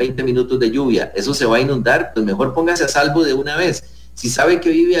 minutos, 20 minutos de lluvia, eso se va a inundar, pues mejor póngase a salvo de una vez. Si sabe que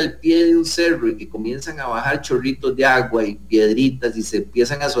vive al pie de un cerro y que comienzan a bajar chorritos de agua y piedritas y se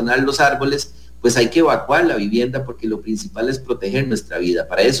empiezan a sonar los árboles, pues hay que evacuar la vivienda porque lo principal es proteger nuestra vida.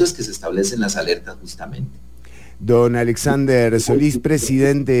 Para eso es que se establecen las alertas justamente. Don Alexander Solís,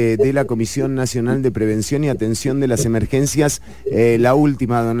 presidente de la Comisión Nacional de Prevención y Atención de las Emergencias. La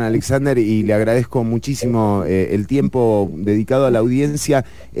última, don Alexander, y le agradezco muchísimo el tiempo dedicado a la audiencia.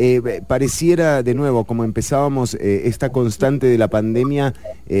 Pareciera, de nuevo, como empezábamos, esta constante de la pandemia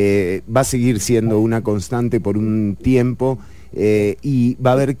va a seguir siendo una constante por un tiempo. Y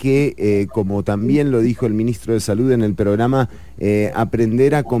va a haber que, como también lo dijo el ministro de Salud en el programa,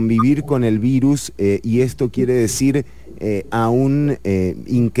 aprender a convivir con el virus, y esto quiere decir aún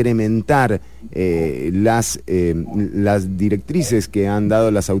incrementar las directrices que han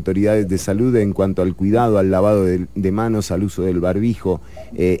dado las autoridades de salud en cuanto al cuidado, al lavado de manos, al uso del barbijo,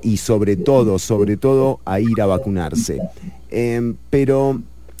 y sobre todo a ir a vacunarse. Pero...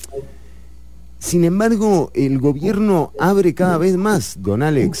 Sin embargo, el gobierno abre cada vez más, don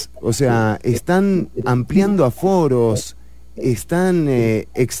Alex. O sea, están ampliando aforos, están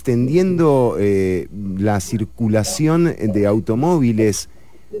extendiendo la circulación de automóviles.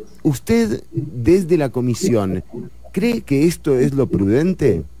 ¿Usted, desde la comisión, cree que esto es lo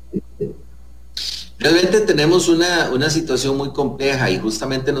prudente? Realmente tenemos una situación muy compleja, y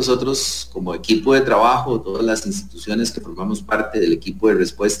justamente nosotros, como equipo de trabajo, todas las instituciones que formamos parte del equipo de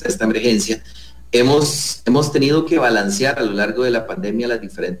respuesta a esta emergencia, hemos tenido que balancear a lo largo de la pandemia las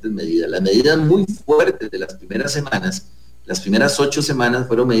diferentes medidas. Las medidas muy fuertes de las primeras semanas, las primeras 8 semanas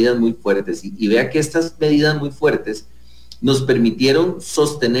fueron medidas muy fuertes, y vea que estas medidas muy fuertes nos permitieron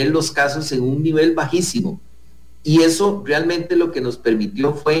sostener los casos en un nivel bajísimo, y eso realmente lo que nos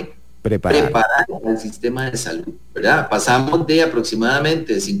permitió fue preparar el sistema de salud, ¿verdad? Pasamos de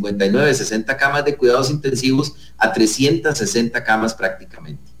aproximadamente 59, 60 camas de cuidados intensivos a 360 camas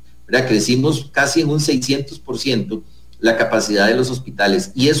prácticamente, ¿verdad? Crecimos casi en un 600% la capacidad de los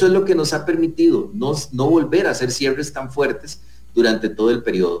hospitales, y eso es lo que nos ha permitido no volver a hacer cierres tan fuertes durante todo el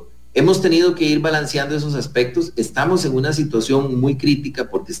periodo. Hemos tenido que ir balanceando esos aspectos. Estamos en una situación muy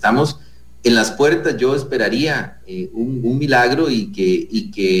crítica porque estamos en las puertas. Yo esperaría un milagro y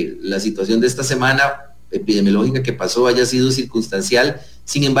que la situación de esta semana epidemiológica que pasó haya sido circunstancial.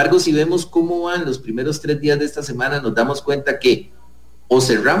 Sin embargo, si vemos cómo van los primeros 3 días de esta semana, nos damos cuenta que o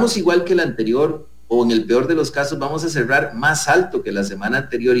cerramos igual que el anterior, o en el peor de los casos vamos a cerrar más alto que la semana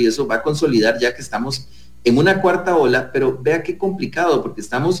anterior, y eso va a consolidar ya que estamos en una cuarta ola. Pero vea qué complicado, porque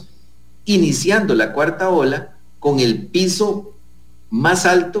estamos iniciando la cuarta ola con el piso más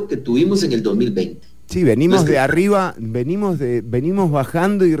alto que tuvimos en el 2020. Sí, venimos de arriba, venimos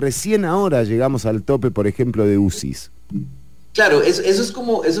bajando, y recién ahora llegamos al tope, por ejemplo, de UCIs. Claro, eso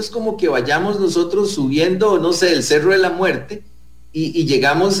es como que vayamos nosotros subiendo, no sé, el Cerro de la Muerte, y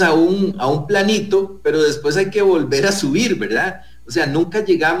llegamos a un planito, pero después hay que volver a subir, ¿verdad? O sea, nunca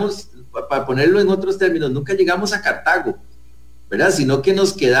llegamos, para ponerlo en otros términos, nunca llegamos a Cartago, ¿verdad? Sino que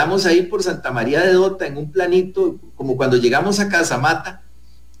nos quedamos ahí por Santa María de Dota en un planito, como cuando llegamos a Casamata,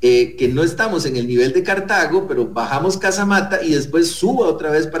 que no estamos en el nivel de Cartago, pero bajamos Casamata y después suba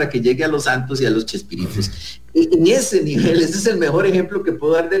otra vez para que llegue a Los Santos y a Los Chespiritos. En ese nivel, ese es el mejor ejemplo que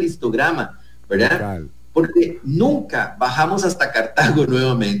puedo dar del histograma, ¿verdad? Total. Porque nunca bajamos hasta Cartago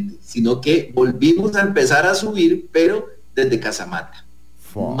nuevamente, sino que volvimos a empezar a subir, pero desde Casamata,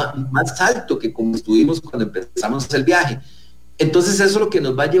 más alto que como estuvimos cuando empezamos el viaje. Entonces eso lo que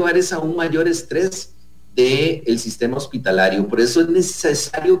nos va a llevar es a un mayor estrés del sistema hospitalario. Por eso es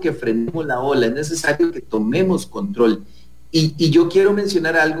necesario que frenemos la ola, es necesario que tomemos control. Y yo quiero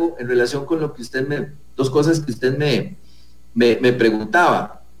mencionar algo en relación con lo que dos cosas que usted me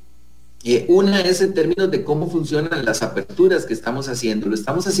preguntaba. Una es en términos de cómo funcionan las aperturas que estamos haciendo. Lo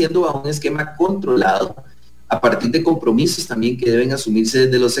estamos haciendo bajo un esquema controlado, a partir de compromisos también que deben asumirse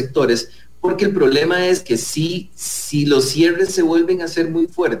desde los sectores, porque el problema es que si los cierres se vuelven a ser muy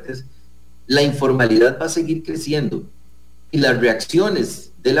fuertes, la informalidad va a seguir creciendo y las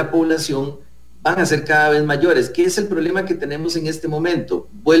reacciones de la población van a ser cada vez mayores. ¿Qué es el problema que tenemos en este momento?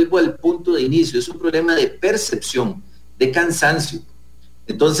 Vuelvo al punto de inicio, es un problema de percepción, de cansancio.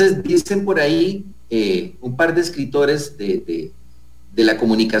 Entonces dicen por ahí un par de escritores de la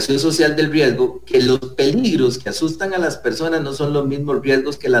comunicación social del riesgo que los peligros que asustan a las personas no son los mismos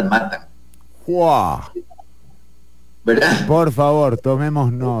riesgos que las matan. ¡Wow! ¿Verdad? Por favor,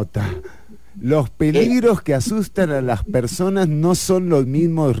 tomemos nota. Los peligros que asustan a las personas no son los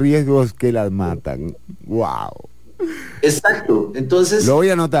mismos riesgos que las matan. ¡Wow! Exacto. Entonces... Lo voy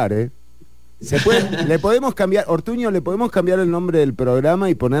a anotar, ¿eh? ¿Le podemos cambiar, Ortuño, le podemos cambiar el nombre del programa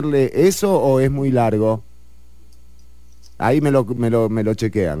y ponerle eso, o es muy largo? Ahí me lo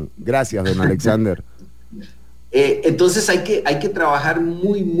chequean. Gracias, don Alexander. Entonces hay que trabajar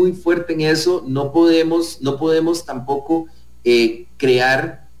muy, muy fuerte en eso. No podemos tampoco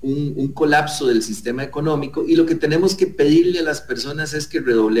crear un colapso del sistema económico, y lo que tenemos que pedirle a las personas es que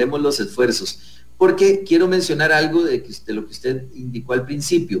redoblemos los esfuerzos, porque quiero mencionar algo de lo que usted indicó al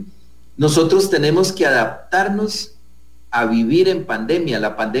principio. Nosotros tenemos que adaptarnos a vivir en pandemia.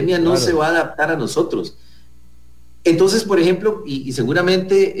 La pandemia no se va a adaptar a nosotros. Entonces, por ejemplo, y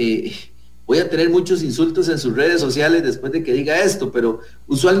seguramente voy a tener muchos insultos en sus redes sociales después de que diga esto, pero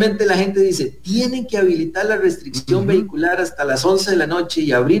usualmente la gente dice, tienen que habilitar la restricción vehicular hasta las 11 de la noche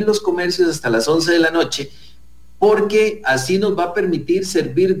y abrir los comercios hasta las 11 de la noche, porque así nos va a permitir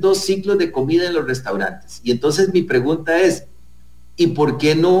servir 2 ciclos de comida en los restaurantes. Y entonces mi pregunta es, ¿y por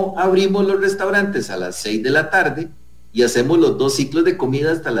qué no abrimos los restaurantes a las 6 de la tarde y hacemos los 2 ciclos de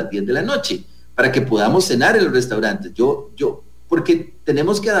comida hasta las 10 de la noche? Para que podamos cenar en los restaurantes. Porque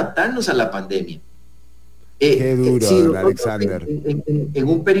tenemos que adaptarnos a la pandemia. Qué duro, si Alexander. En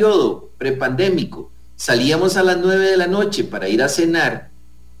un periodo prepandémico salíamos a las 9 de la noche para ir a cenar,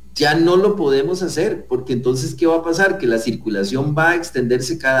 ya no lo podemos hacer, porque entonces, ¿qué va a pasar? Que la circulación va a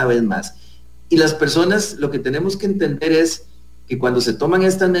extenderse cada vez más. Y las personas, lo que tenemos que entender es que cuando se toman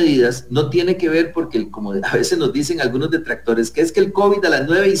estas medidas, no tiene que ver porque, como a veces nos dicen algunos detractores, que es que el COVID a las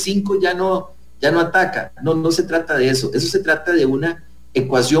 9:05 ya no ataca. No se trata de eso. Eso se trata de una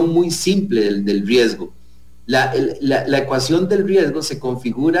ecuación muy simple del riesgo. La ecuación del riesgo se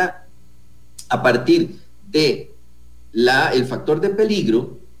configura a partir de el factor de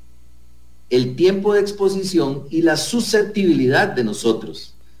peligro, el tiempo de exposición y la susceptibilidad de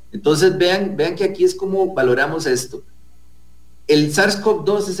nosotros. Entonces vean que aquí es como valoramos esto. El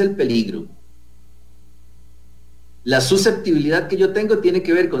SARS-CoV-2 es el peligro. La susceptibilidad que yo tengo tiene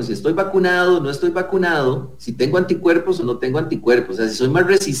que ver con si estoy vacunado o no estoy vacunado, si tengo anticuerpos o no tengo anticuerpos, o sea, si soy más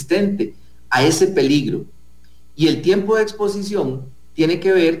resistente a ese peligro. Y el tiempo de exposición tiene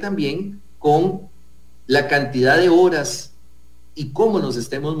que ver también con la cantidad de horas y cómo nos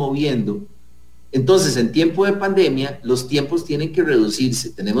estemos moviendo. Entonces, en tiempo de pandemia, los tiempos tienen que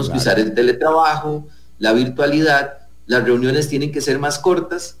reducirse. Tenemos que usar el teletrabajo, la virtualidad. Las reuniones tienen que ser más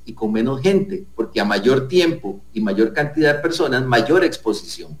cortas y con menos gente, porque a mayor tiempo y mayor cantidad de personas, mayor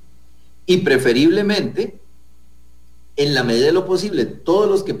exposición. Y preferiblemente, en la medida de lo posible, todos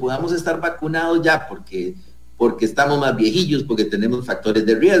los que podamos estar vacunados ya, porque estamos más viejillos, porque tenemos factores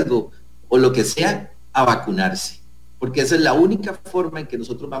de riesgo, o lo que sea, a vacunarse. Porque esa es la única forma en que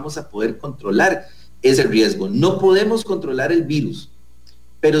nosotros vamos a poder controlar ese riesgo. No podemos controlar el virus,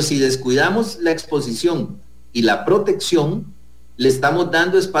 pero si descuidamos la exposición y la protección, le estamos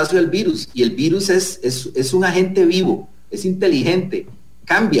dando espacio al virus, y el virus es un agente vivo, es inteligente,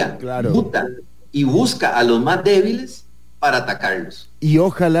 cambia, muta y busca a los más débiles para atacarlos. Y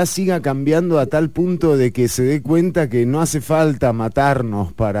ojalá siga cambiando a tal punto de que se dé cuenta que no hace falta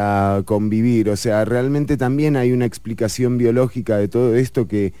matarnos para convivir. O sea, realmente también hay una explicación biológica de todo esto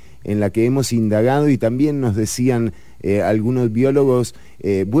en la que hemos indagado, y también nos decían algunos biólogos,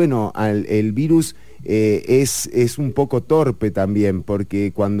 el virus es un poco torpe también,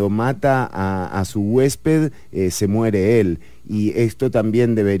 porque cuando mata a su huésped se muere él, y esto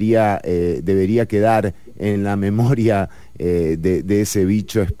también debería quedar en la memoria de ese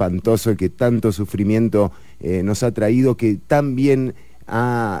bicho espantoso que tanto sufrimiento nos ha traído, que tan bien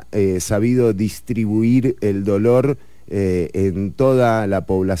ha sabido distribuir el dolor en toda la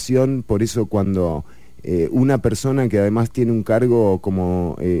población. Por eso cuando una persona que además tiene un cargo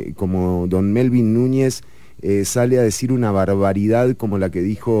como don Melvin Núñez sale a decir una barbaridad como la que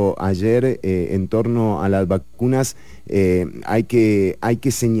dijo ayer en torno a las vacunas, hay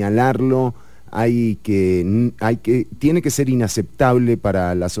que señalarlo, tiene que ser inaceptable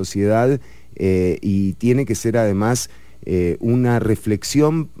para la sociedad, y tiene que ser además una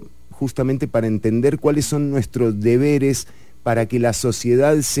reflexión justamente para entender cuáles son nuestros deberes para que la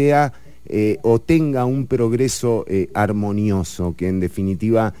sociedad sea o tenga un progreso armonioso, que en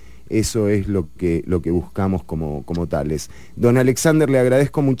definitiva eso es lo que buscamos como tales. Don Alexander, le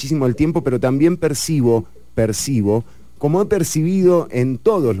agradezco muchísimo el tiempo, pero también percibo, como he percibido en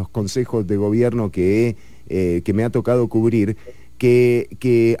todos los consejos de gobierno que me ha tocado cubrir,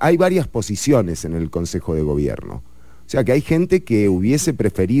 que hay varias posiciones en el Consejo de Gobierno. O sea, que hay gente que hubiese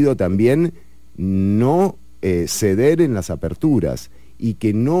preferido también no ceder en las aperturas, y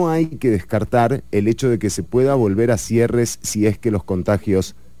que no hay que descartar el hecho de que se pueda volver a cierres si es que los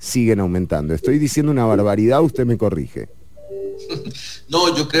contagios siguen aumentando. ¿Estoy diciendo una barbaridad? Usted me corrige.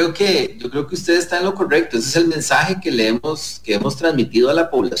 No, yo creo que usted está en lo correcto. Ese es el mensaje que hemos transmitido a la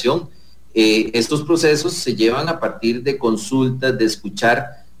población. Estos procesos se llevan a partir de consultas, de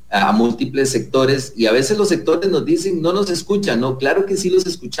escuchar a múltiples sectores, y a veces los sectores nos dicen no nos escuchan. No, claro que sí los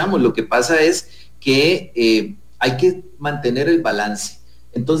escuchamos. Lo que pasa es que hay que mantener el balance.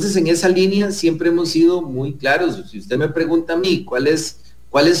 Entonces, en esa línea siempre hemos sido muy claros. Si usted me pregunta a mí, ¿cuál es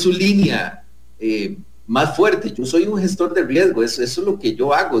su línea más fuerte? Yo soy un gestor de riesgo, eso es lo que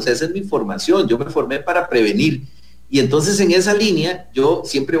yo hago, o sea, esa es mi formación, yo me formé para prevenir. Y entonces en esa línea yo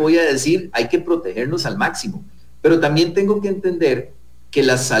siempre voy a decir, hay que protegernos al máximo. Pero también tengo que entender que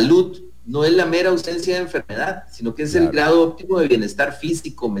la salud no es la mera ausencia de enfermedad, sino que es el grado óptimo de bienestar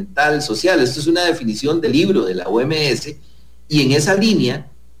físico, mental, social. Esto es una definición del libro de la OMS, y en esa línea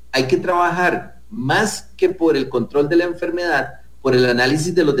hay que trabajar más que por el control de la enfermedad, por el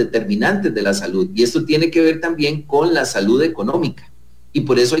análisis de los determinantes de la salud. Y esto tiene que ver también con la salud económica. Y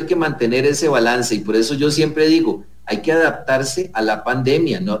por eso hay que mantener ese balance. Y por eso yo siempre digo, hay que adaptarse a la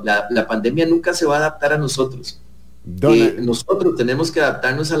pandemia. ¿No? La pandemia nunca se va a adaptar a nosotros. Nosotros tenemos que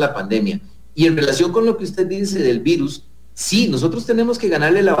adaptarnos a la pandemia. Y en relación con lo que usted dice del virus, sí, nosotros tenemos que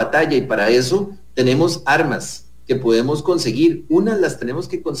ganarle la batalla, y para eso tenemos armas que podemos conseguir. Unas las tenemos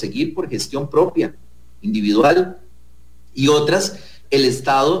que conseguir por gestión propia, individual, y otras el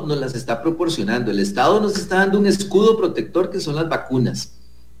Estado nos las está proporcionando. El Estado nos está dando un escudo protector que son las vacunas,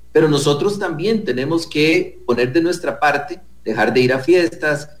 pero nosotros también tenemos que poner de nuestra parte, dejar de ir a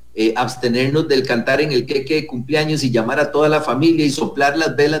fiestas, abstenernos del cantar en el queque de cumpleaños y llamar a toda la familia y soplar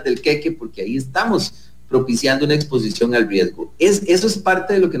las velas del queque, porque ahí estamos propiciando una exposición al riesgo. Eso es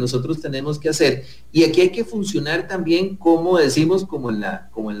parte de lo que nosotros tenemos que hacer, y aquí hay que funcionar también, como decimos, como en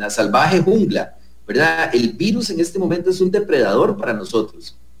la salvaje jungla, ¿verdad? El virus en este momento es un depredador para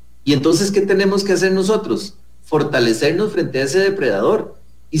nosotros, y entonces, ¿qué tenemos que hacer nosotros? Fortalecernos frente a ese depredador,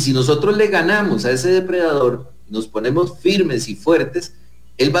 y si nosotros le ganamos a ese depredador, nos ponemos firmes y fuertes,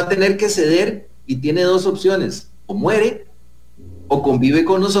 él va a tener que ceder, y tiene dos opciones: o muere o convive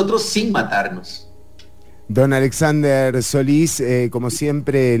con nosotros sin matarnos. Don Alexander Solís, como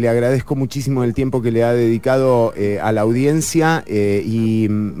siempre, le agradezco muchísimo el tiempo que le ha dedicado a la audiencia, y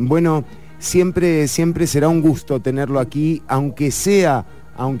bueno, siempre será un gusto tenerlo aquí, aunque sea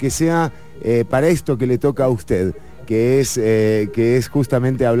para esto que le toca a usted, que es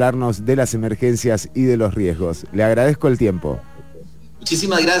justamente hablarnos de las emergencias y de los riesgos. Le agradezco el tiempo.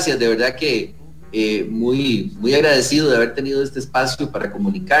 Muchísimas gracias, de verdad que muy agradecido de haber tenido este espacio para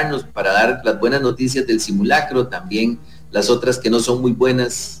comunicarnos, para dar las buenas noticias del simulacro, también las otras que no son muy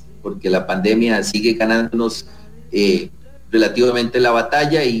buenas, porque la pandemia sigue ganándonos relativamente la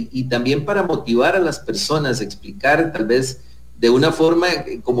batalla, y también para motivar a las personas, explicar tal vez de una forma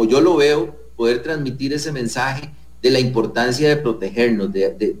como yo lo veo, poder transmitir ese mensaje de la importancia de protegernos,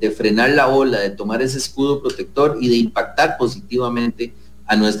 de frenar la ola, de tomar ese escudo protector y de impactar positivamente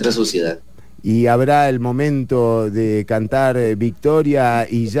a nuestra sociedad. Y habrá el momento de cantar victoria,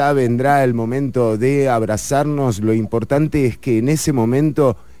 y ya vendrá el momento de abrazarnos. Lo importante es que en ese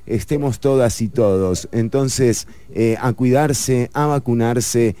momento estemos todas y todos. Entonces, a cuidarse, a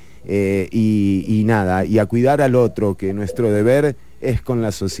vacunarse, y nada, y a cuidar al otro, que nuestro deber es con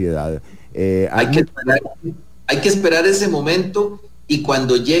la sociedad. Hay que esperar ese momento, y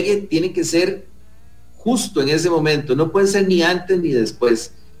cuando llegue tiene que ser justo en ese momento, no puede ser ni antes ni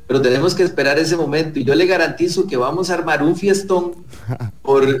después, pero tenemos que esperar ese momento, y yo le garantizo que vamos a armar un fiestón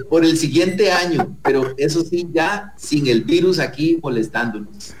por el siguiente año, pero eso sí, ya sin el virus aquí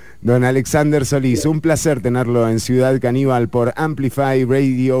molestándonos. Don Alexander Solís, un placer tenerlo en Ciudad Canibal por Amplify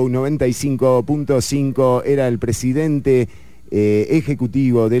Radio 95.5. Era el presidente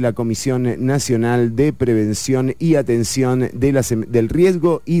ejecutivo de la Comisión Nacional de Prevención y Atención del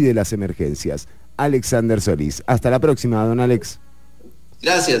Riesgo y de las Emergencias, Alexander Solís. Hasta la próxima, don Alex.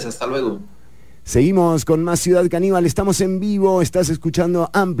 Gracias, hasta luego. Seguimos con más Ciudad Canibal, estamos en vivo, estás escuchando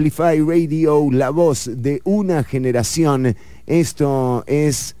Amplify Radio, la voz de una generación. Esto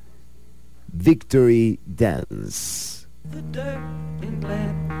es Victory Dance. The dirt and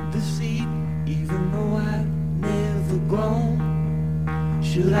plant the seed, even though I've never grown.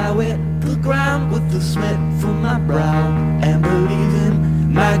 Should I wet the ground with the sweat from my brow and believe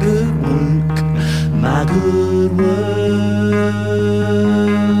in my good work, my good work,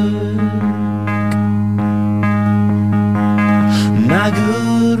 my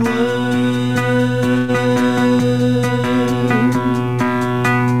good work?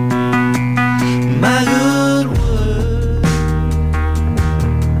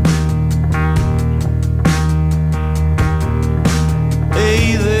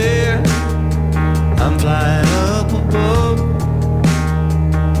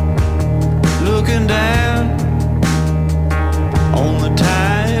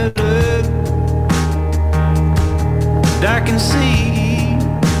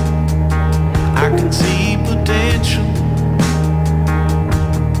 I can see potential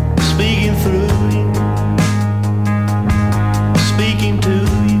speaking through you, speaking to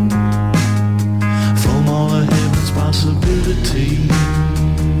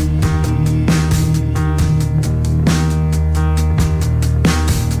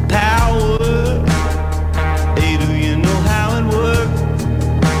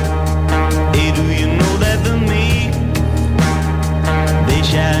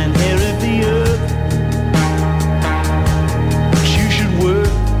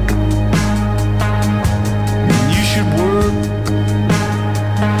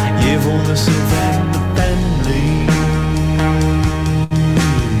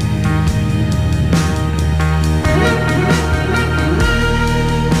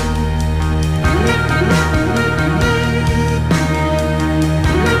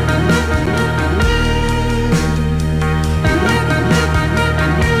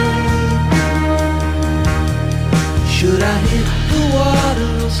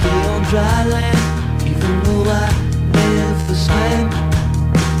dry land, even though I never swam.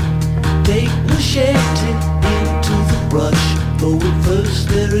 Take machete into the brush, though at first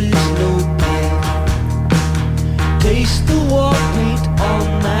there is no path. Taste the war paint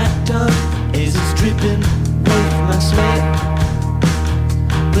on my tongue as it's dripping with my sweat.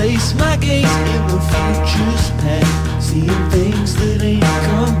 Place my gaze in the future's path, seeing things that ain't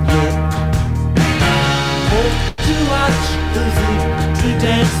come yet. Hope to watch the victory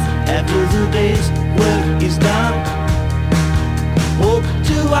dance after the day's work is done. Hope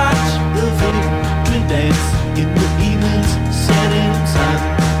to watch the victory dance in the evening's setting sun.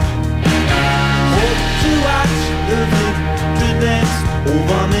 Hope to watch the victory dance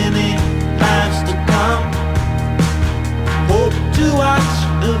over many lives to come. Hope to watch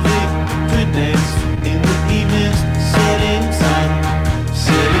the victory dance in the evening's setting sun.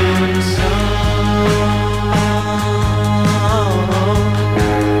 Setting sun.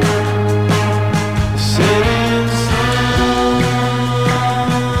 Setting sun.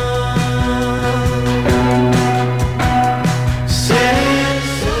 Setting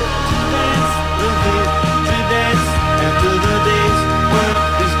dance, the victory dance after the day's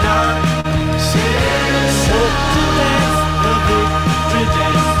work is done. Setting hope to dance, the victory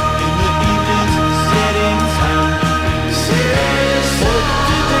dance in the evening's setting sun. Setting hope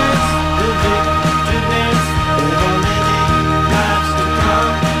to dance, the victory dance over many lives to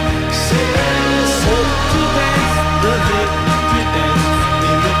come. Setting hope to dance, the victory dance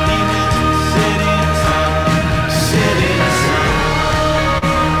in the evening's setting sun. Setting sun.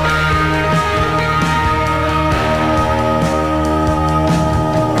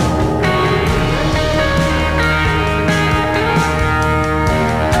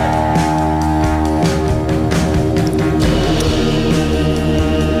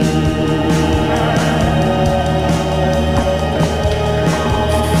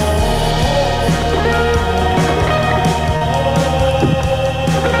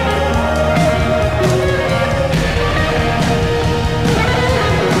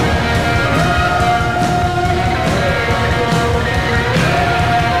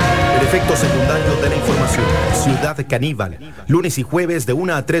 El efecto secundario de la información. Ciudad Caníbal. Lunes y jueves de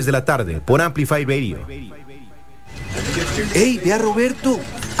 1 a 3 de la tarde por Amplify Radio. ¡Ey, ve a Roberto!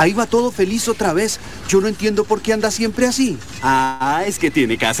 Ahí va todo feliz otra vez. Yo no entiendo por qué anda siempre así. Ah, es que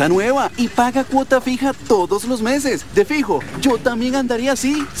tiene casa nueva y paga cuota fija todos los meses. De fijo, yo también andaría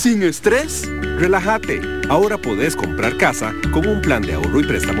así, sin estrés. Relájate. Ahora podés comprar casa con un plan de ahorro y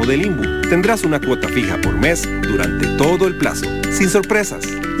préstamo del INBU. Tendrás una cuota fija por mes durante todo el plazo, sin sorpresas.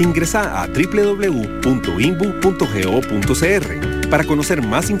 Ingresa a www.inbu.go.cr para conocer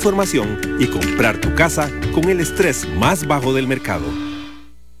más información y comprar tu casa con el estrés más bajo del mercado.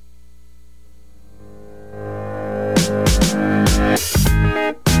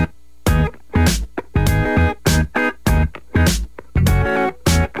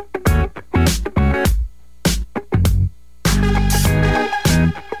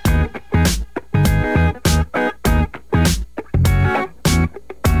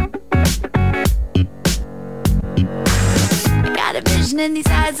 In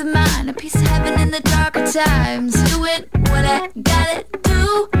these eyes of mine, a piece of heaven in the darker times. Doing what I gotta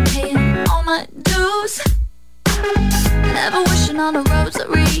do, paying all my dues. Never wishing on a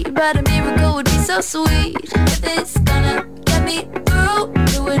rosary, but a miracle would be so sweet. If it's gonna get me through,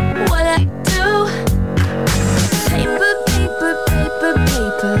 doing what I do. Paper, paper, paper,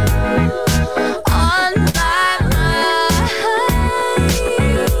 paper on my mind.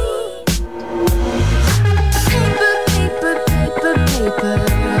 Paper, paper, paper, paper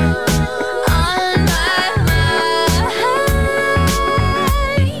on my mind.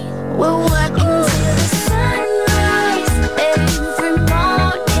 We're working till the sunrise every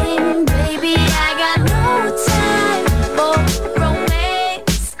morning, baby. I got no time for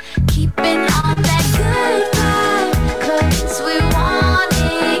romance. Keeping on that good vibe, 'cause we want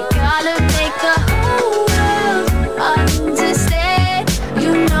it. Gotta make the whole world understand.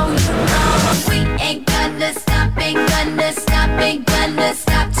 You know, we ain't gonna stop, ain't gonna stop, ain't gonna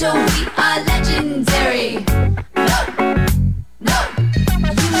stop till we are legendary. No, no,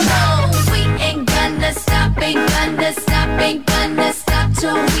 you know we ain't gonna stop, ain't gonna stop, ain't gonna stop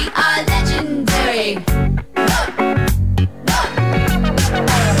till we are legendary. No, no.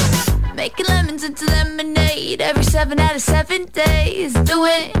 Making lemons into lemonade every 7 out of 7 days.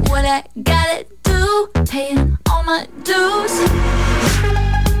 Doing what I gotta do, paying all my dues.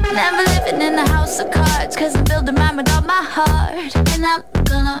 Never living in a house of cards, 'cause I'm building mine with all my heart. And I'm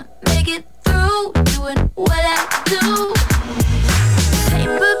gonna make it through, doing what I do.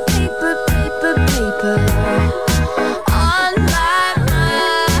 Paper, paper, paper, paper on my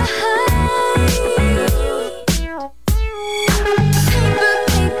mind.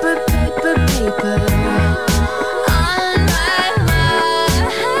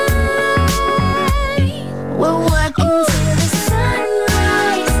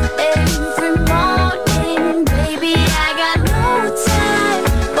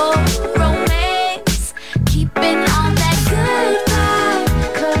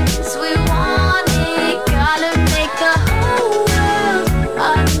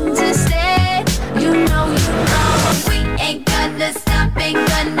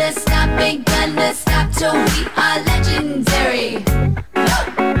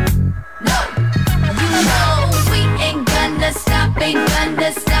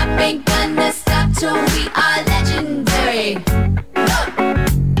 ain't gonna stop till we are legendary.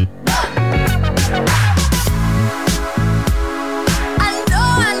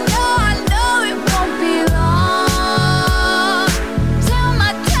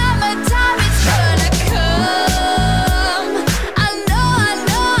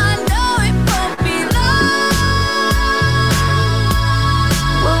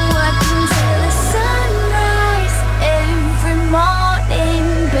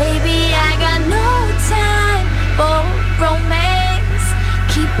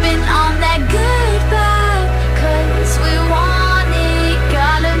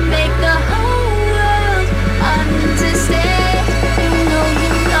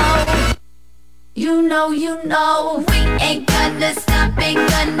 You know, we ain't gonna stop, ain't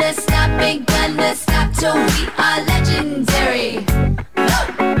gonna stop, ain't gonna stop till we are legendary. No,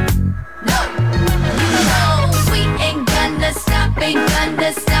 no. You know, we ain't gonna stop, ain't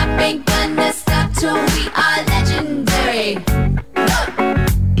gonna stop, ain't gonna stop till we are legendary. No,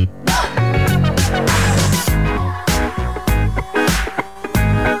 no.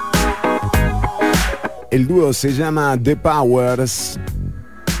 El dúo se llama The Powers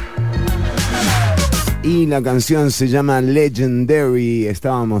y la canción se llama Legendary.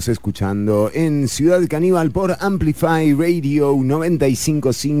 Estábamos escuchando en Ciudad Canibal por Amplify Radio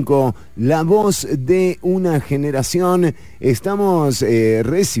 95.5, la voz de una generación. Estamos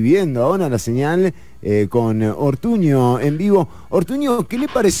recibiendo ahora la señal con Ortuño en vivo. Ortuño, ¿qué le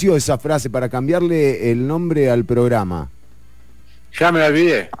pareció esa frase para cambiarle el nombre al programa? Ya me la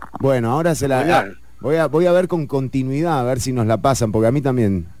olvidé. Bueno, ahora se la... Voy a ver con continuidad, a ver si nos la pasan, porque a mí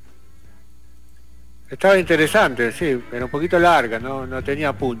también... Estaba interesante, sí, pero un poquito larga, no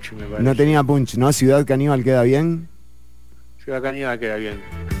tenía punch, me parece. No tenía punch, ¿no? ¿Ciudad Caníbal queda bien? Ciudad Canibal queda bien.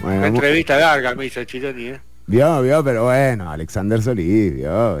 Bueno, una entrevista larga me hizo Chironi, ¿eh? Vio, pero bueno, Alexander Solís,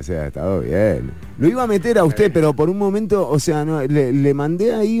 vio, o sea, estaba bien. Lo iba a meter a usted, pero por un momento, o sea, no, le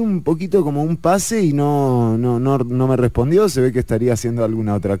mandé ahí un poquito como un pase y no me respondió, se ve que estaría haciendo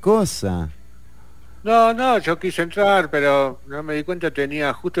alguna otra cosa. No, yo quise entrar, pero no me di cuenta,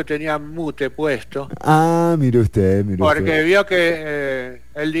 justo tenía mute puesto. Ah, mire usted. Porque vio que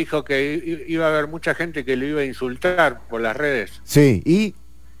él dijo que iba a haber mucha gente que lo iba a insultar por las redes. Sí, ¿y?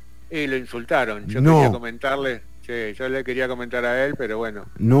 Y lo insultaron. Yo quería comentarle, sí, yo le quería comentar a él, pero bueno.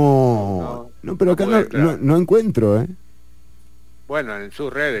 No, pero acá no encuentro, ¿eh? Bueno, en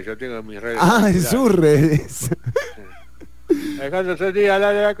sus redes, yo tengo mis redes. Ah, en sus redes. Alejandro Solís,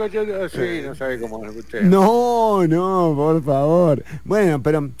 hablar de la coche, sí, no sabe cómo es usted. No, por favor. Bueno,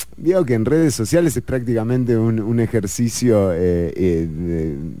 pero veo que en redes sociales es prácticamente un ejercicio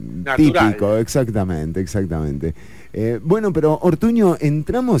típico, exactamente. Bueno, pero Ortuño,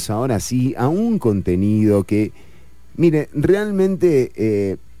 entramos ahora sí a un contenido que, mire,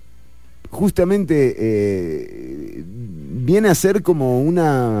 realmente, justamente viene a ser como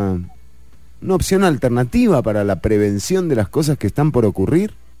una opción alternativa para la prevención de las cosas que están por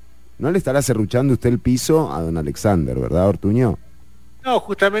ocurrir. ¿No le estará serruchando usted el piso a don Alexander, verdad, Ortuño? No,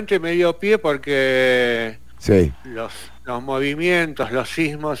 justamente me dio pie porque sí. Los movimientos, los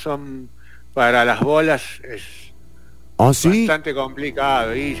sismos son para las bolas es ¿sí? bastante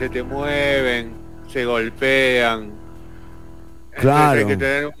complicado y se te mueven, se golpean. Claro.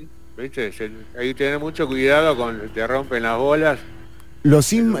 Entonces hay que tener mucho cuidado cuando te rompen las bolas. Los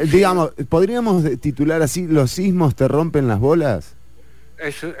sismos, digamos, podríamos titular así, ¿los sismos te rompen las bolas?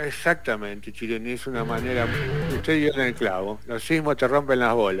 Eso, exactamente, Chironi, es una manera, usted dio en el clavo, los sismos te rompen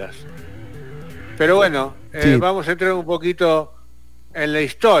las bolas. Pero bueno, sí. Vamos a entrar un poquito en la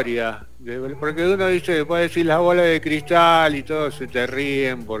historia, porque uno dice, puede decir las bolas de cristal y todos se te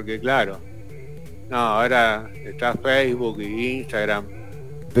ríen, porque claro, no, ahora está Facebook y Instagram.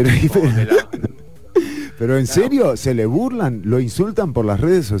 Pero en serio, ¿se le burlan? ¿Lo insultan por las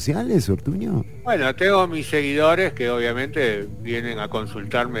redes sociales, Ortuño? Bueno, tengo mis seguidores que obviamente vienen a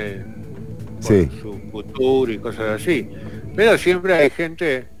consultarme por su futuro y cosas así. Pero siempre hay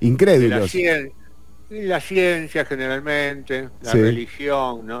gente incrédulos. La ciencia generalmente, la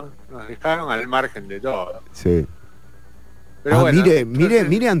religión, ¿no? Nos dejaron al margen de todo. Sí. Pero bueno,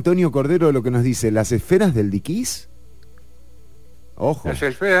 mire Antonio Cordero lo que nos dice, las esferas del diquís. Ojo. Las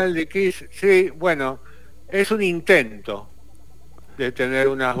esferas del diquís, sí, bueno, es un intento de tener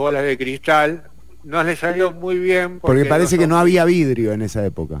unas bolas de cristal. No le salió muy bien. Porque parece que no había vidrio en esa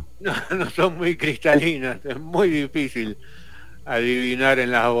época. No son muy cristalinas, es muy difícil adivinar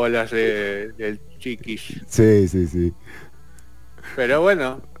en las bolas del chiquis. Sí. Pero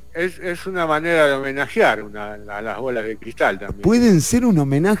bueno, es una manera de homenajear a las bolas de cristal también. Pueden ser un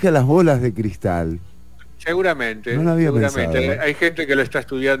homenaje a las bolas de cristal. Seguramente, No lo había seguramente. pensado. Hay gente que lo está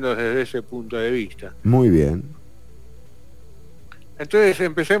estudiando desde ese punto de vista. Muy bien. Entonces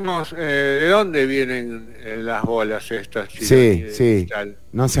empecemos, ¿de dónde vienen las bolas estas? Sí, de sí. cristal?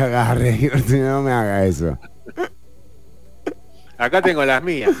 No se agarre, no me haga eso. Acá tengo las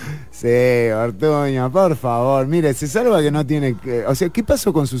mías. Sí, Ortuño, por favor. Mire, se salva que no tiene... O sea, ¿qué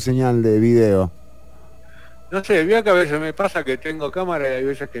pasó con su señal de video? No sé, vio que a veces me pasa que tengo cámara y hay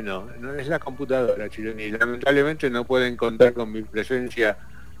veces que no. No es la computadora, Chironi. Lamentablemente no pueden contar con mi presencia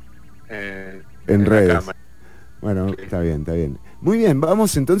En la redes. cámara. Bueno, Sí. está bien, está bien. Muy bien,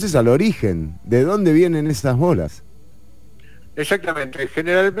 vamos entonces al origen. ¿De dónde vienen esas bolas? Exactamente.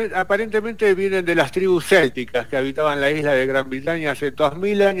 Generalmente, aparentemente vienen de las tribus célticas que habitaban la isla de Gran Bretaña hace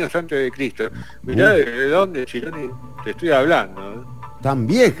 2000 años antes de Cristo. Mirá de dónde, Chironi, te estoy hablando. Tan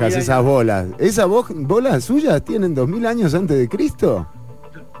viejas 2000 esas años. bolas. ¿Esas bolas suyas tienen 2000 años antes de Cristo?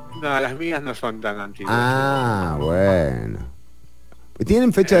 No, las mías no son tan antiguas. Ah, bueno.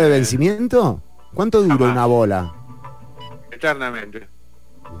 ¿Tienen fecha de vencimiento? ¿Cuánto dura jamás. una bola? Eternamente.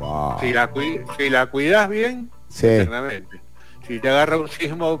 Wow. Si la cuidas bien, Sí. eternamente. Si te agarra un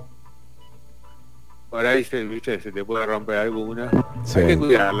sismo, por ahí ¿viste? Se te puede romper alguna. Sí. Hay que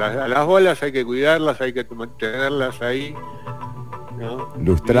cuidarlas. A las bolas hay que cuidarlas, hay que mantenerlas ahí, ¿no?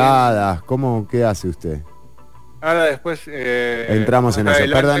 Lustradas, ¿cómo, qué hace usted? Bien. Ahora después... Entramos en más eso.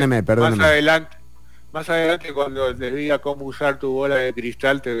 adelante- Perdóneme. Más adelante cuando les diga cómo usar tu bola de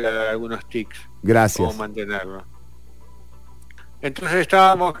cristal, te voy a dar algunos tips. Gracias. Cómo mantenerlo. Entonces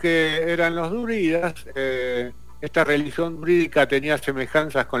estábamos que eran los druidas. Esta religión druídica tenía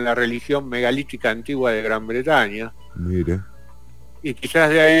semejanzas con la religión megalítica antigua de Gran Bretaña, Mire. y quizás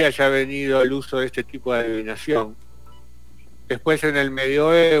de ahí haya venido el uso de este tipo de adivinación. Después en el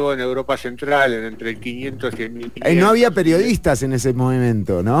medioevo, en Europa Central, entre el 500 y el 1500... No había periodistas en ese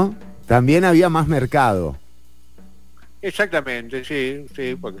momento, ¿no? También había más mercado. Exactamente, sí,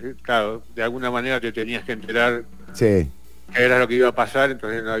 sí, porque claro, de alguna manera te tenías que enterar Sí. qué era lo que iba a pasar,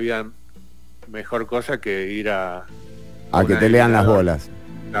 entonces no había mejor cosa que ir a Que te lean las bolas.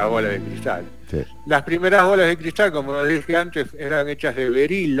 la bola de cristal. Sí. Las primeras bolas de cristal, como lo dije antes, eran hechas de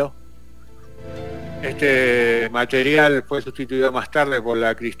berilo. Este material fue sustituido más tarde por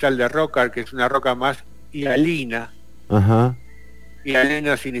la cristal de roca, que es una roca más hialina. Ajá.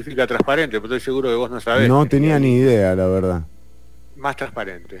 Hialina significa transparente, pero estoy seguro que vos no sabés. No tenía ni idea, la verdad. Más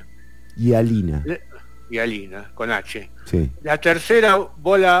transparente. Y Alina. Hialina, con H. Sí. La tercera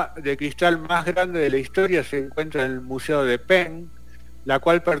bola de cristal más grande de la historia se encuentra en el Museo de Penn, la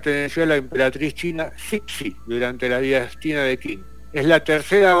cual perteneció a la emperatriz china Cixi durante la dinastía de Qing. Es la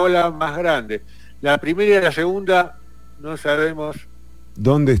tercera bola más grande. La primera y la segunda no sabemos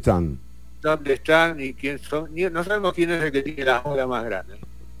 ¿Dónde están? dónde están ni quién son. No sabemos quién es el que tiene la bola más grande.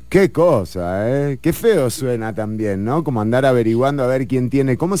 Qué cosa, ¿eh? Qué feo suena también, ¿no? Como andar averiguando a ver quién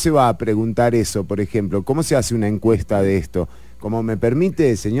tiene. ¿Cómo se va a preguntar eso, por ejemplo? ¿Cómo se hace una encuesta de esto? Como me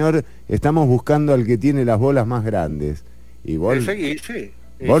permite, señor, estamos buscando al que tiene las bolas más grandes. Y vos, Sí.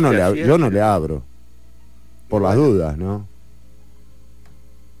 vos no Sí, le, así es. yo no le abro. Por las dudas, ¿no?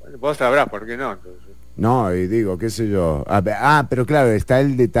 Vos sabrás por qué no. Entonces. No, y digo, qué sé yo. Pero claro, está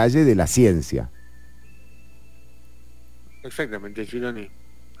el detalle de la ciencia. Exactamente, Chironi.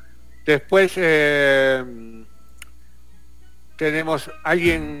 Después tenemos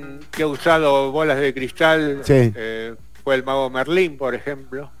alguien que ha usado bolas de cristal. Sí. Fue el mago Merlín, por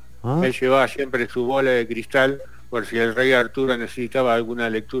ejemplo. Ah. Él llevaba siempre su bola de cristal por si el rey Arturo necesitaba alguna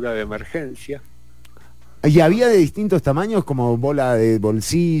lectura de emergencia. Y había de distintos tamaños, como bola de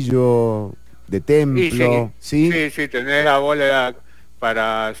bolsillo, de templo, ¿sí? Sí, tener la bola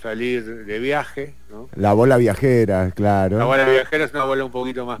para salir de viaje, ¿no? La bola viajera, claro. La bola viajera es una bola un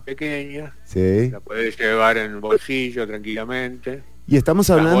poquito más pequeña, Sí. la podés llevar en el bolsillo tranquilamente. Y estamos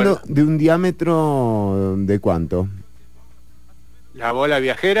La hablando bola. de un diámetro de cuánto. La bola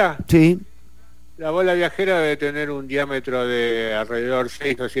viajera, Sí. la bola viajera debe tener un diámetro de alrededor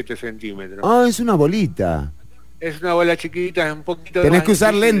 6 o 7 centímetros. Ah, es una bolita. Es una bola chiquita, es un poquito Tenés más que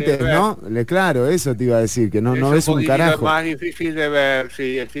usar difícil de lentes, ver. ¿no? Claro, eso te iba a decir, que no ves un poquitito carajo. más difícil de ver,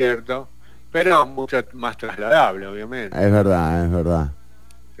 sí, es cierto, pero mucho más trasladable, obviamente. Es verdad, es verdad.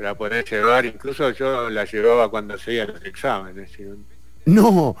 Se la podés llevar, incluso yo la llevaba cuando hacía los exámenes. ¿Sí?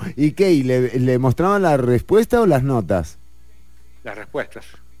 No, ¿y qué? ¿Y le mostraban la respuesta o las notas? Las respuestas.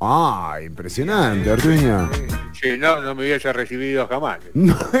 Ah, impresionante, Ortuño. Sí, no me hubiese recibido jamás.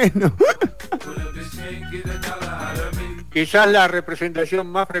 Bueno. Quizás la representación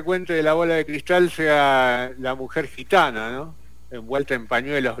más frecuente de la bola de cristal sea la mujer gitana, ¿no? Envuelta en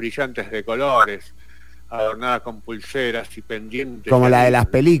pañuelos brillantes de colores. adornada con pulseras y pendientes. Como la de las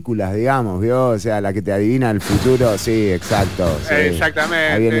películas, digamos, ¿vio? O sea, la que te adivina el futuro. Sí, exacto. Sí.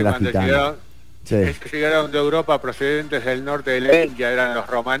 Exactamente. Ahí viene la Cuando gitana. Sí. llegaron de Europa procedentes del norte de la India, eran los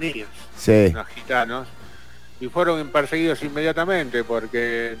romaníes, Sí. los gitanos, y fueron perseguidos inmediatamente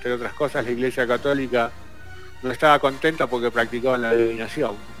porque, entre otras cosas, la Iglesia Católica no estaba contenta porque practicaban la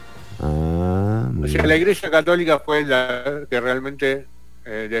adivinación. Muy O sea, bien. la Iglesia Católica fue la que realmente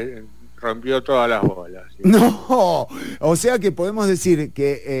rompió todas las bolas. ¿Sí? No, o sea que podemos decir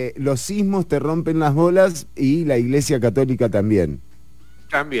que los sismos te rompen las bolas y la Iglesia Católica también.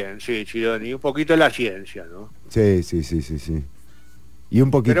 También, sí, Chironi, un poquito la ciencia, ¿no? Sí. Y un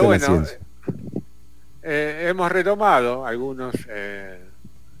poquito Pero bueno, la ciencia. hemos retomado algunos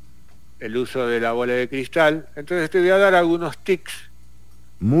el uso de la bola de cristal, entonces te voy a dar algunos tics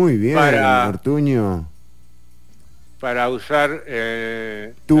Muy bien, Ortuño. para usar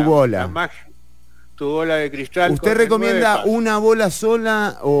Tu bola. tu bola de cristal. ¿Usted con recomienda 9 pasos. una bola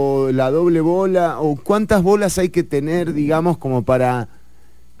sola o la doble bola? ¿O cuántas bolas hay que tener, digamos, como para...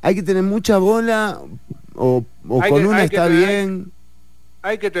 ¿Hay que tener mucha bola o con una está bien?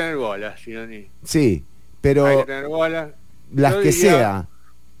 Hay que tener bolas, Sinoni. Sí, pero Hay que tener bolas. las Yo que diría-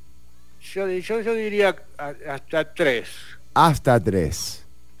 sea, Yo diría hasta 3. hasta 3.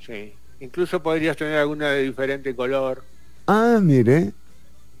 Sí. Incluso podrías tener alguna de diferente color. Ah, mire.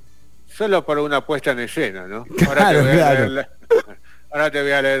 Solo por una puesta en escena, ¿no? Claro, claro. Ahora te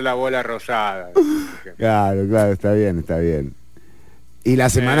voy a leer la bola rosada. Claro, está bien. Y la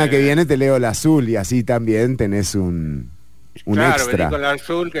semana que viene te leo el azul y así también tenés un Claro, extra. vení con la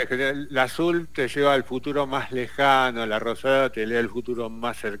azul, que el azul te lleva al futuro más lejano, la rosada te lee el futuro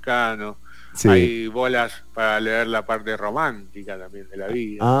más cercano. Sí. Hay bolas para leer la parte romántica también de la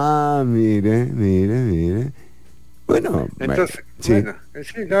vida. Ah, mire. Bueno, Entonces, sí. bueno,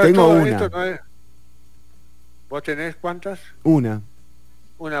 sí, no, Tengo todo una. esto no es... ¿Vos tenés cuántas? Una.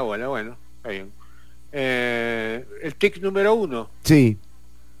 Una bola, bueno, está bien. El tic número 1, Sí.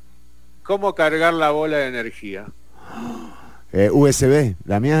 ¿cómo cargar la bola de energía? USB,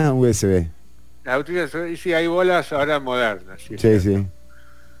 la mía es USB. La utilizo, y sí, hay bolas ahora modernas. Sí.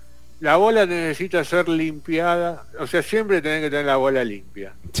 La bola necesita ser limpiada, o sea, siempre tenés que tener la bola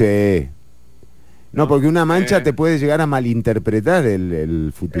limpia. Sí. No, porque una mancha te puede llegar a malinterpretar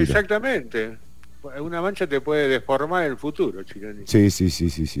el futuro. Exactamente. Una mancha te puede deformar el futuro, Chironi.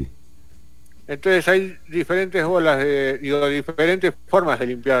 Sí. Entonces hay diferentes bolas, diferentes formas de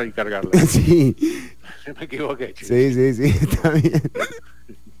limpiar y cargarla. Sí. Me equivoqué, Chironi. Sí, está bien.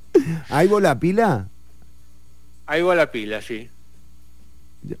 ¿Hay bola pila? Hay bola pila, sí.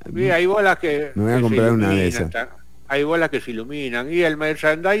 Ya, Sí, hay bolas que... me voy a que se comprar una de iluminan, esas. hay bolas que se iluminan. Y el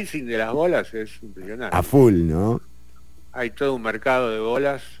merchandising de las bolas es impresionante. A full, ¿no? Hay todo un mercado de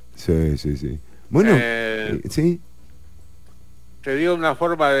bolas. Sí. Bueno, sí. Te digo una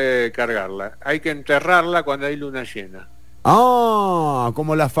forma de cargarla. Hay que enterrarla cuando hay luna llena. Ah,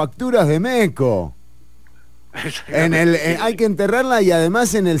 como las facturas de Meco. Hay que enterrarla y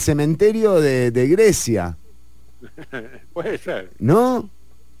además en el cementerio de Grecia, Puede ser. ¿no?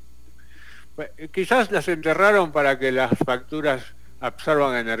 Quizás las enterraron para que las facturas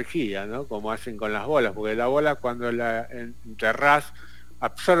absorban energía, ¿no? Como hacen con las bolas, porque la bola cuando la enterrás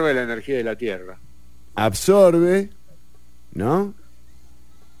absorbe la energía de la Tierra. Absorbe, ¿no?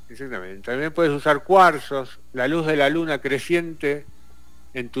 Exactamente. También puedes usar cuarzos, la luz de la luna creciente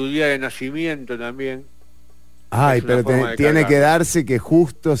en tu día de nacimiento también. Ay, Es una pero forma de tiene que cargar. darse que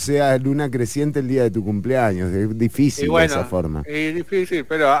justo sea luna creciente el día de tu cumpleaños. Es difícil Y bueno, de esa forma. es difícil,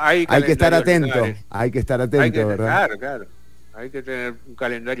 pero hay Hay que estar calendarios atento, lunares. hay que estar atento, ¿verdad? Claro. Hay que tener un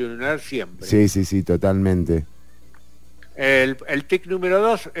calendario lunar siempre. Sí, totalmente. El tic número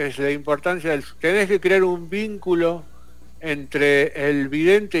 2 es la importancia del... Tenés que crear un vínculo entre el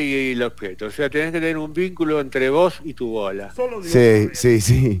vidente y el objeto. O sea, tenés que tener un vínculo entre vos y tu bola.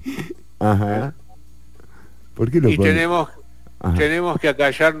 Sí. Ajá. ¿Por qué lo Y pones? Ajá. tenemos que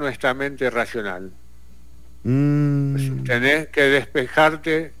acallar nuestra mente racional. Tenés que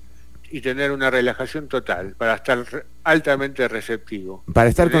despejarte y tener una relajación total para estar altamente receptivo. Para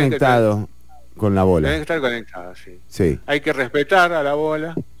estar Tenés que conectado con la Tenés que bola. estar conectado, sí. Sí. Hay que respetar a la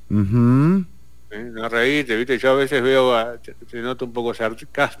bola. Ujú. No reírte, ¿viste? Yo a veces veo, te noto un poco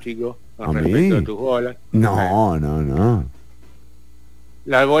sarcástico ¿A con mí? respecto a tus bolas. No.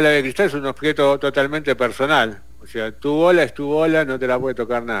 La bola de cristal es un objeto totalmente personal. O sea, tu bola es tu bola, no te la puede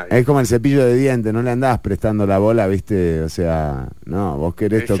tocar nadie. Es como el cepillo de dientes, no le andás prestando la bola, ¿viste? O sea, no, vos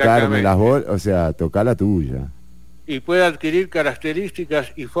querés tocarme Exactamente. las bolas, o sea, tocá la tuya. Y puede adquirir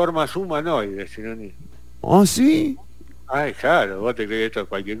características y formas humanoides, Sinoni. ¿Oh, sí? Ay, claro, vos te crees que esto es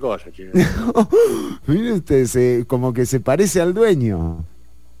cualquier cosa, chino. Mire usted, como que se parece al dueño.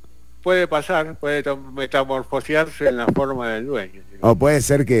 Puede pasar, puede metamorfosearse en la forma del dueño. ¿Sí? O puede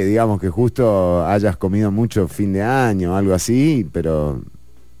ser que, digamos, que justo hayas comido mucho fin de año o algo así, pero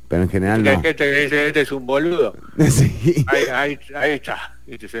en general Hay no. gente que dice, este es un boludo. Sí. Ahí está.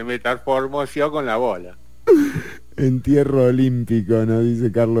 Y se metamorfoseó con la bola. Entierro olímpico, nos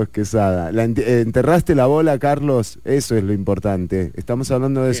dice Carlos Quesada. ¿Enterraste la bola, Carlos? Eso es lo importante. Estamos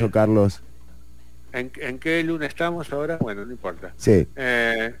hablando de eso, Carlos. ¿En qué lunes estamos ahora? Bueno, no importa. Sí.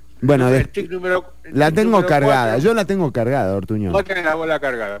 Bueno, el tic la tengo número cargada. 4, yo la tengo cargada, Ortuño. vos tenés la bola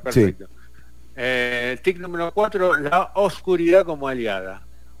cargada, perfecto. Sí. El tic número 4, la oscuridad como aliada.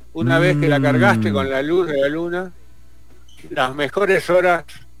 Una vez que la cargaste con la luz de la luna, las mejores horas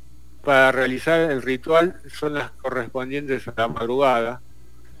para realizar el ritual son las correspondientes a la madrugada.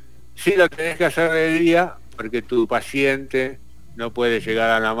 Sí lo tenés que hacer de día, porque tu paciente no puede llegar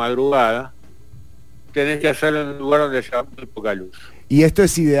a la madrugada. Tenés que hacerlo en un lugar donde haya muy poca luz. Y esto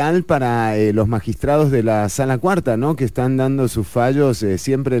es ideal para los magistrados de la Sala Cuarta, ¿no? Que están dando sus fallos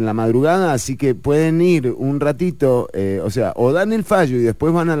siempre en la madrugada, así que pueden ir un ratito, o sea, o dan el fallo y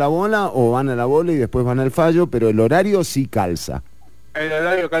después van a la bola, o van a la bola y después van al fallo, pero el horario sí calza. El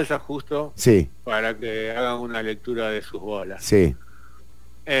horario calza justo, Sí. para que hagan una lectura de sus bolas. Sí.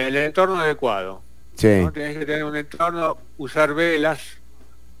 El entorno adecuado. Sí. ¿No? Tenés que tener un entorno, usar velas,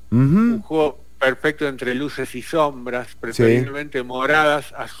 Ujú. un juego perfecto entre luces y sombras, preferiblemente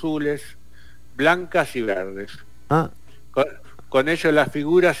moradas, azules, blancas y verdes. Ah, Con ello las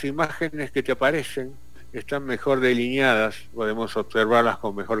figuras e imágenes que te aparecen están mejor delineadas, podemos observarlas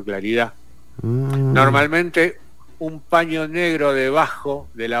con mejor claridad. Normalmente un paño negro debajo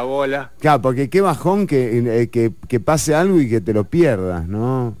de la bola. claro, porque qué bajón que pase algo y que te lo pierdas,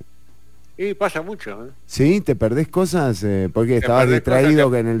 ¿no? Y pasa mucho, ¿eh? ¿Sí? ¿Te perdés cosas? Porque estabas perdés distraído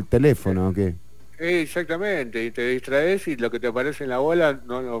cosas en el teléfono, ¿o qué? Exactamente, y te distraes y lo que te aparece en la bola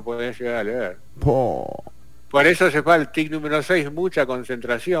no lo podés llegar a leer. Po. Por eso se fue al tic número 6, mucha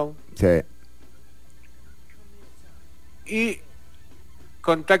concentración Sí. y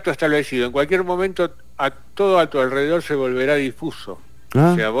contacto establecido. En cualquier momento todo a tu alrededor se volverá difuso.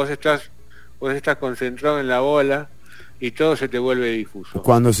 Ah. O sea, vos estás concentrado en la bola y todo se te vuelve difuso.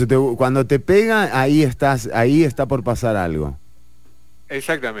 Cuando te pega, ahí está por pasar algo.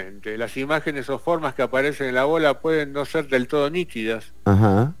 Exactamente. Las imágenes o formas que aparecen en la bola pueden no ser del todo nítidas,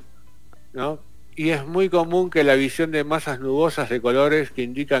 Ajá. ¿no? Y es muy común que la visión de masas nubosas de colores que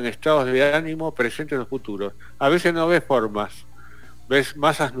indican estados de ánimo presentes o futuros. A veces no ves formas, ves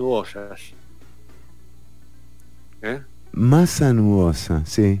masas nubosas. Masa nubosa,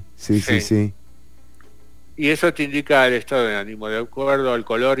 sí. Y eso te indica el estado de ánimo, de acuerdo al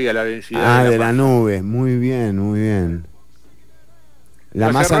color y a la densidad De la masa. nube, muy bien. La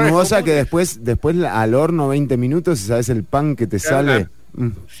Los masa errores nubosa que comunes. después al horno 20 minutos y sabes el pan que te sale.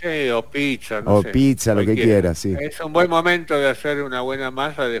 Sí, o pizza, no O sé, pizza, lo que cualquiera. quieras, sí. Es un buen momento de hacer una buena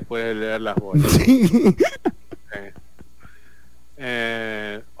masa después de leer las bolas. Sí.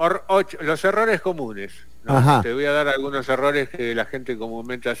 Los errores comunes, ¿no? Ajá. Te voy a dar algunos errores que la gente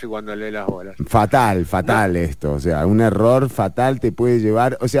comúnmente hace cuando lee las bolas. Fatal esto, o sea, un error fatal te puede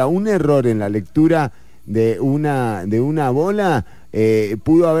llevar, o sea, un error en la lectura de una bola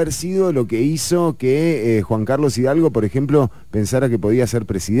pudo haber sido lo que hizo que Juan Carlos Hidalgo, por ejemplo, pensara que podía ser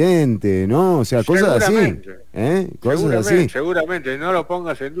presidente, ¿no? O sea, cosas así. Cosas así. Seguramente, no lo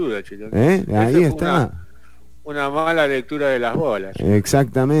pongas en duda, Chilo. Ahí está. Una mala lectura de las bolas.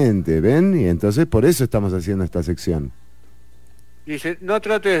 Exactamente, ¿ven? Y entonces por eso estamos haciendo esta sección. Dice, no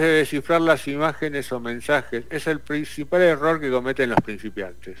trates de descifrar las imágenes o mensajes, es el principal error que cometen los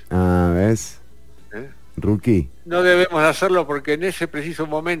principiantes. Ah, ¿ves? Rookie. No debemos hacerlo porque en ese preciso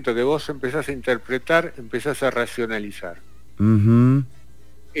momento que vos empezás a interpretar, empezás a racionalizar. Uh-huh.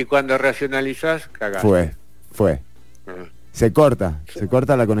 Y cuando racionalizás, cagás. Fue. Se corta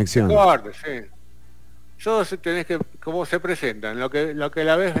la conexión. Corte, sí. Todos tenés que, como se presentan, lo que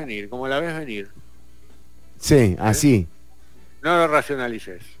la ves venir, como la ves venir. Sí, así. No lo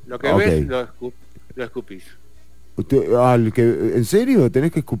racionalices. Lo que ves, lo escupís. ¿En serio?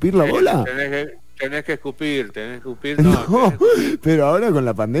 ¿Tenés que escupir la bola? Tenés que escupir, no, pero ahora con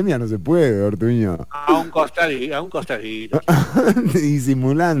la pandemia no se puede, Ortuño. A un costadito.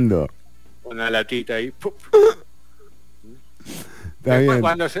 Disimulando. Una latita ahí. Está bien.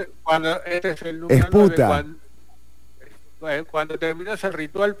 Cuando este es el número Esputa. 9, cuando terminás el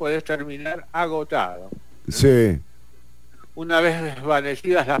ritual podés terminar agotado. Sí. Una vez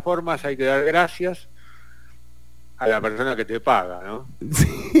desvanecidas las formas hay que dar gracias a la persona que te paga, ¿no? Sí.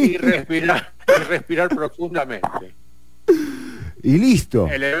 Y respirar profundamente. Y listo.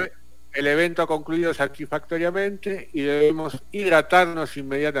 El evento ha concluido satisfactoriamente y debemos hidratarnos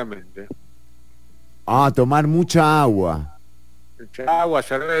inmediatamente. Tomar mucha agua. Agua,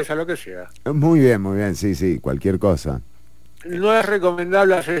 cerveza, lo que sea. Muy bien, sí, cualquier cosa. No es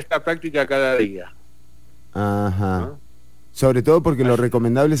recomendable hacer esta práctica cada día. Ajá. ¿No? Sobre todo porque lo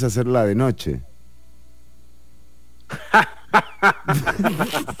recomendable es hacerla de noche.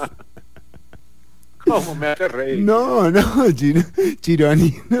 ¿Cómo me hace reír? No,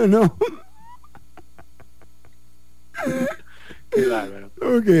 Chironi, no. Qué bárbaro.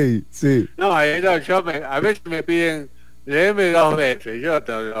 Ok, sí. No, a veces me piden, léeme 2 veces. Yo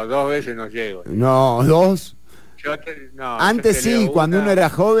 2 veces no llego. No, 2. Antes yo te sí, leo cuando una. uno era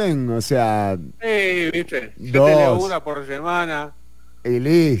joven, o sea... Sí, viste. Yo te leo 1 por semana. Y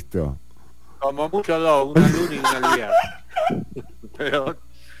listo. Como mucho 2, una lunes y una viernes. Pero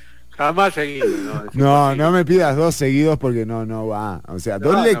jamás seguido, ¿no? No me pidas 2 seguidos porque no va. O sea,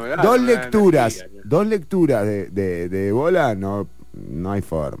 dos lecturas de bola no hay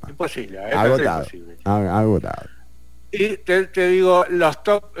forma. Imposible, agotado. imposible. Agotado. Y te digo, los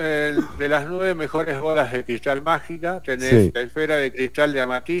top de las 9 mejores bolas de cristal mágica, tenés Sí. la esfera de cristal de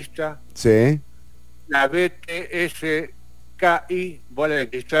amatista, Sí. la BTSKI, bola de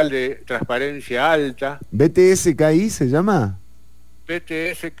cristal de transparencia alta, ¿BTSKI se llama?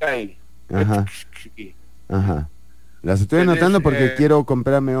 BTSKI. Ajá. Ajá. Las estoy Tenés, anotando porque quiero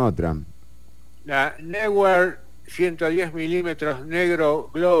comprarme otra. La Newer 110 milímetros negro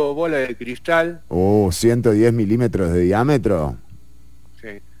globo bola de cristal. 110 milímetros de diámetro.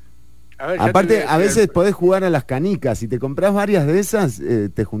 Sí. A ver, ya te Aparte, voy a decir- veces podés jugar a las canicas. Si te comprás varias de esas,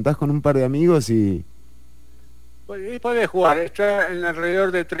 te juntás con un par de amigos y... Y podés jugar, está en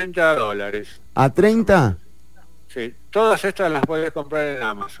alrededor de $30. ¿A 30? Sí, todas estas las podés comprar en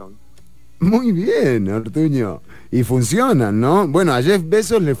Amazon. Muy bien, Ortuño. Y funcionan, ¿no? Bueno, a Jeff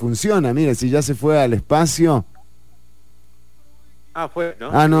Bezos le funciona. Mire, si ya se fue al espacio... Fue,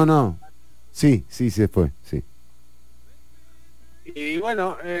 ¿no? No. Sí, se fue, sí. Y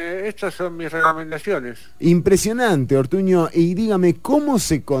bueno, estas son mis recomendaciones. Impresionante, Ortuño. Y dígame, ¿cómo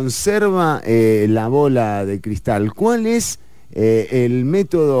se conserva la bola de cristal? ¿Cuál es el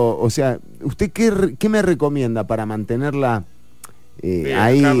método? O sea, ¿usted qué me recomienda para mantenerla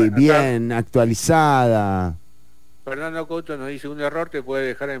ahí acá- bien actualizada? Fernando Couto nos dice, un error te puede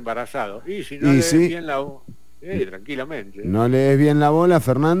dejar embarazado. Y si no Y lees sí. bien tranquilamente. ¿No lees bien la bola,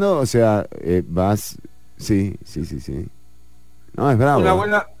 Fernando? O sea, vas... Sí. No, es bravo.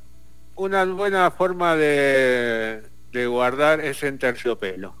 Una buena forma de guardar es en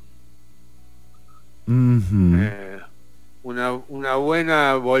terciopelo. Ujú. Una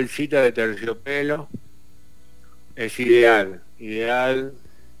buena bolsita de terciopelo es ideal.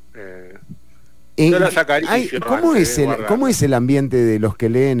 Yo las acaricio ¿Cómo antes es de el, guardarlas. ¿Cómo es el ambiente de los que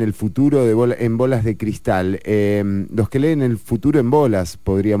leen el futuro en bolas de cristal? Los que leen el futuro en bolas,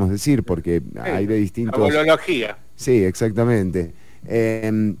 podríamos decir, porque hay de La distintos... bolología. Sí, exactamente.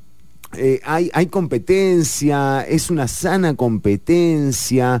 Hay competencia, es una sana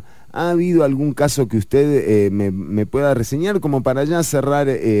competencia. ¿Ha habido algún caso que usted me pueda reseñar como para ya cerrar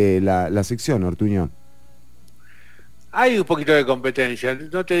la sección, Ortuño? Hay un poquito de competencia,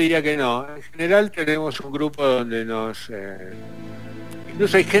 no te diría que no. En general tenemos un grupo donde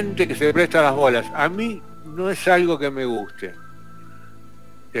incluso hay gente que se presta las bolas. A mí no es algo que me guste,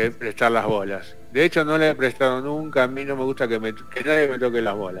 prestar las bolas. De hecho no le he prestado nunca, a mí no me gusta que nadie me toque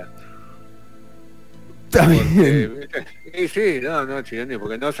las bolas. Está bien. Sí, no, Chironi,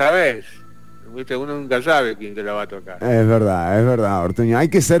 porque no sabes. ¿Viste? Uno nunca sabe quién te la va a tocar. Es verdad, Ortuño. Hay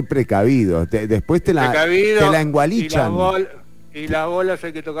que ser precavido. Después te la engualichan. Y las bolas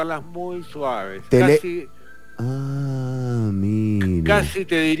hay que tocarlas muy suaves. Mire. Casi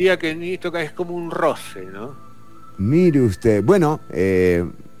te diría que ni toca, es como un roce, ¿no? Mire usted. Bueno,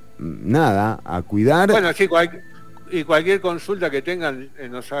 nada, a cuidar. Bueno, sí, cualquier consulta que tengan,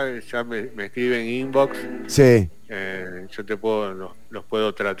 no sabes, ya me escriben inbox. Sí. Yo los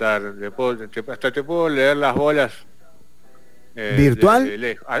puedo tratar, hasta te puedo leer las bolas. ¿Virtual?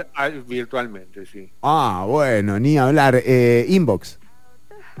 Virtualmente, sí. Bueno, ni hablar. Inbox.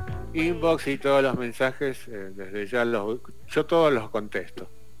 Inbox y todos los mensajes, desde ya yo todos los contesto.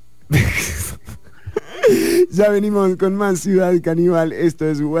 Ya venimos con más Ciudad Canibal. Esto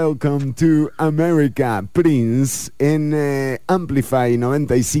es Welcome to America, Prince, en Amplify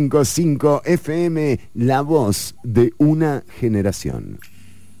 95.5 FM, la voz de una generación.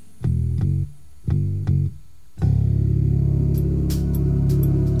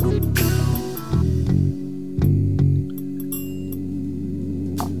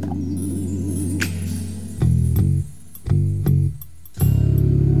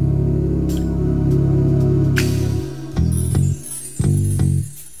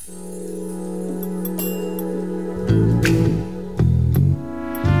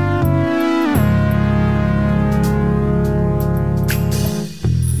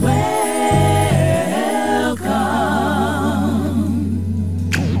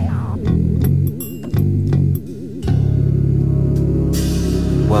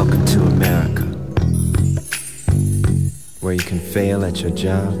 Welcome to America, where you can fail at your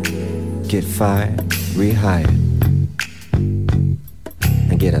job, get fired, rehired,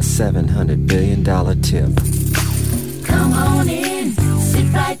 and get a $700 billion tip. Come on in,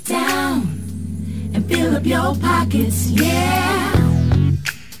 sit right down, and fill up your pockets, yeah.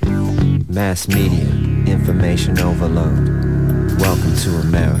 Mass media, information overload. Welcome to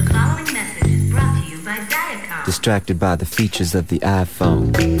America. Following message brought to you by Diacom. Distracted by the features of the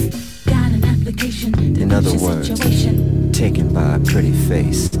iPhone. Got an application to In other fix your words, situation. taken by a pretty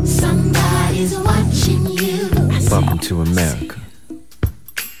face. Somebody's watching you. Welcome to America.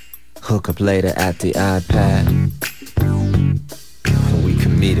 Hook up later at the iPad, and we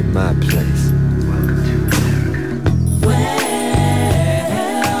can meet at my place.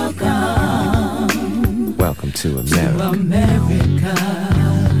 Welcome to America. Welcome to America.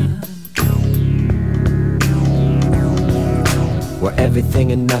 Where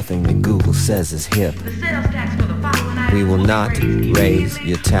everything and nothing that Google says is hip. We will not raise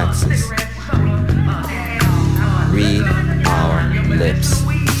your taxes. Read our lips.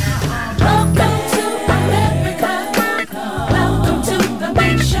 Welcome to America. Welcome to the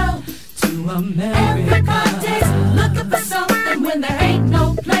big show. To America. Everybody's looking for something when there ain't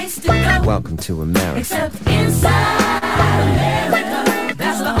no place to go. Welcome to America. Except inside America.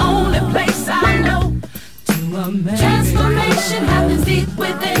 That's the only place I know. To America. Transformation happens deep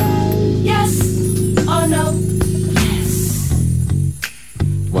within. Yes or no? Yes.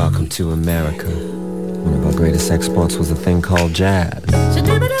 Welcome to America. One of our greatest exports was a thing called jazz. I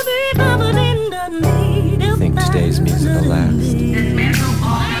think today's music will last.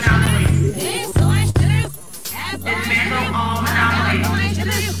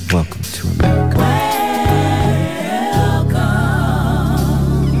 Welcome to America.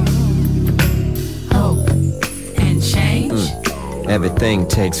 Hope and change. Everything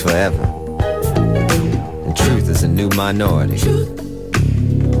takes forever. And truth is a new minority.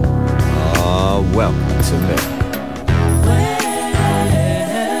 Oh, welcome to America.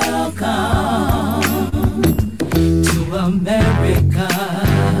 America.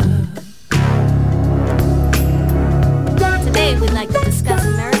 Today we'd like to discuss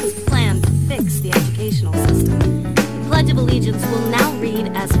America's plan to fix the educational system. The Pledge of Allegiance will now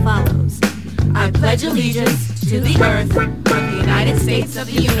read as follows. I pledge allegiance to the earth of the United States of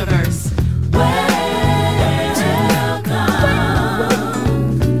the universe. Welcome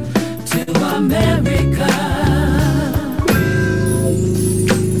to America.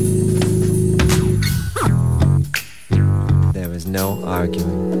 No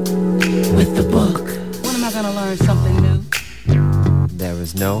arguing with the book. When am I gonna learn something new? There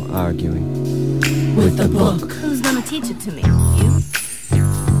is no arguing with the book. Who's gonna teach it to me? You?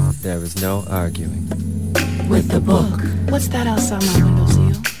 There is no arguing with the book. What's that outside my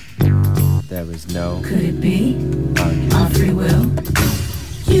windowsill? There is no. Could it be arguing. Our free will?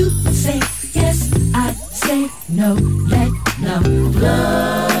 You say yes, I say no. Let love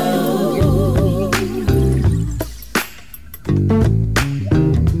flow.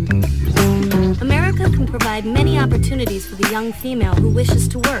 America can provide many opportunities for the young female who wishes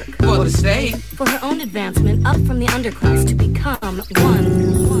to work. For the state. For her own advancement up from the underclass to become one.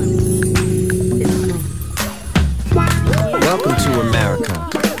 Welcome to America.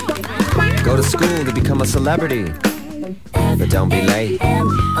 Go to school to become a celebrity. But don't be late.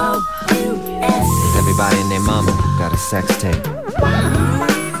 Everybody and their mama got a sex tape.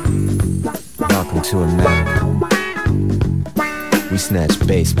 Welcome to America. We snatch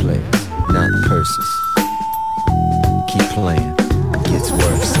bass players, not purses. Keep playing, it gets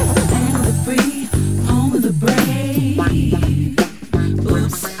worse. Land of the free, home of the brave.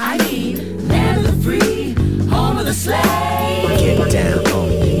 Oops, I mean, land of the free, home of the slave. Get down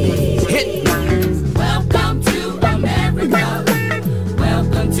on your knees. Hit! Welcome to America.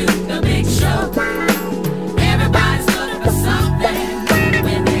 Welcome to the big show. Everybody's looking for something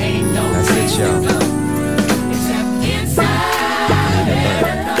when there ain't no place to go. Except inside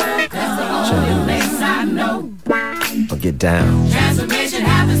America. That's the only place I know. Or get down. Transformation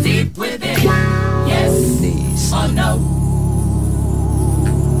happens deep within. Yes Knees. or no.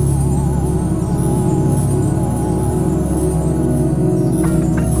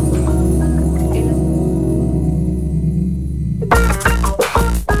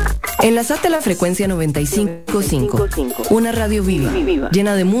 Enlazate a la frecuencia 95.5, una radio viva,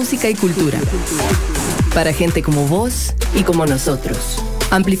 llena de música y cultura. Para gente como vos y como nosotros.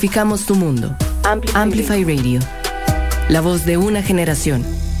 Amplificamos tu mundo. Amplify Radio. La voz de una generación.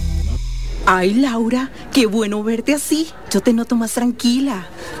 Ay, Laura, qué bueno verte así. Yo te noto más tranquila.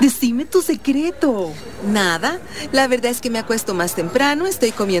 Decime tu secreto. Nada, la verdad es que me acuesto más temprano,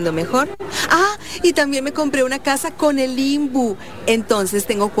 estoy comiendo mejor. Ah, y también me compré una casa con el IMBU. Entonces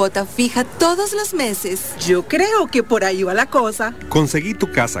tengo cuota fija todos los meses. Yo creo que por ahí va la cosa. Conseguí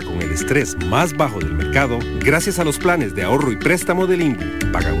tu casa con el estrés más bajo del mercado gracias a los planes de ahorro y préstamo del IMBU.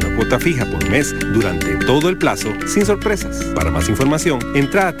 Paga una cuota fija por mes durante todo el plazo sin sorpresas. Para más información,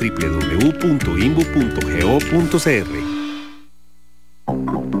 entra a www.imbu.go.cr.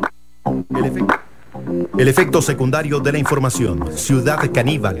 El efecto secundario de la información. Ciudad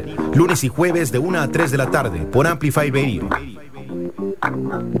Caníbal. Lunes y jueves de 1 a 3 de la tarde por Amplify Radio.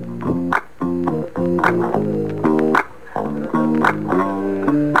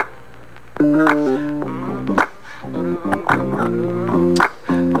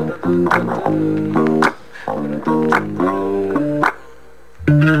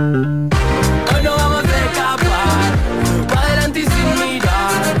 Hoy no vamos a escapar, pa' adelante y sin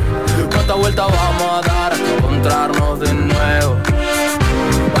mirar. ¿Cuántas vueltas vamos a dar hasta encontrarnos de nuevo?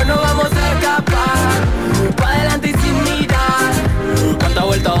 Hoy no vamos a escapar, pa' adelante y sin mirar. ¿Cuántas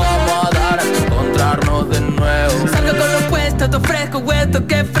vueltas vamos a dar hasta encontrarnos de nuevo? Salgo con los puestos, todo fresco, huesto,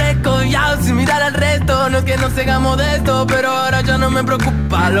 que fresco. Ya sin mirar al resto, no es que nos cegamos de esto, pero ahora ya no me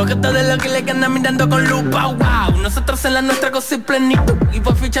preocupa. Los gestos de los que le andan mirando con lupa, wow. Nosotros en la nuestra cosa y plenitud. Y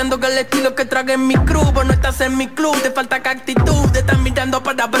voy fichando que el estilo que trague en mi crew. Vos no estás en mi club, te falta que actitud. Te están mirando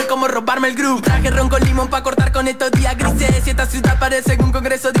para ver cómo robarme el groove. Traje ron con limón para cortar con estos días grises. Y esta ciudad parece un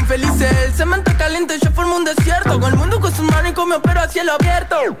congreso de infelices. El cemento caliente, yo formo un desierto. Con el mundo con sus manos y con mi opero a cielo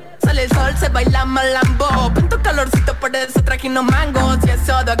abierto. Sale el sol, se baila malambo. Pinto calorcito, por eso traje unos mangos. Si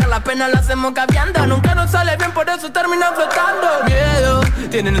eso de acá la pena lo hacemos caviando. Nunca nos sale bien, por eso termina flotando. Miedo,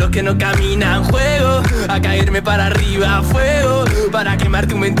 tienen los que no caminan. Juego, a caerme para arriba. Fuego, para quemar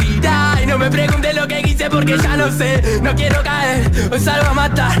tu mentira. Y no me preguntes lo que hice porque ya no sé. No quiero caer, hoy salgo a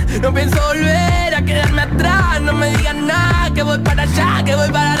matar. No pienso volver a quedarme atrás. No me digan nada, que voy para allá, que voy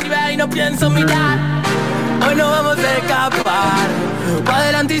para arriba y no pienso mirar. Hoy no vamos a escapar, pa'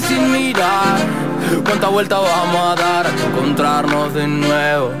 adelante y sin mirar. ¿Cuántas vueltas vamos a dar hasta encontrarnos de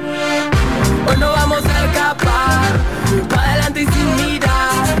nuevo? Hoy no vamos a escapar, pa' adelante y sin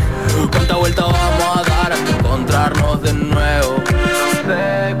mirar. ¿Cuántas vueltas vamos a dar hasta encontrarnos de nuevo? No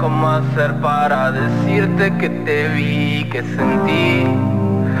sé cómo hacer para decirte que te vi, que sentí.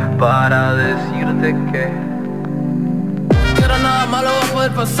 Para decirte que ahora nada malo va a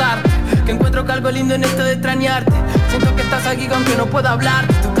poder pasarte. Que encuentro que algo lindo en esto de extrañarte. Siento que estás aquí aunque no pueda hablar.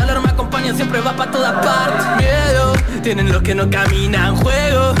 Tu calor me acompaña, siempre va para todas partes. Miedo, tienen los que no caminan.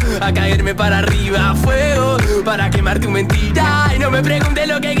 Juego, a caerme para arriba. Fuego, para quemar tu mentira. Y no me preguntes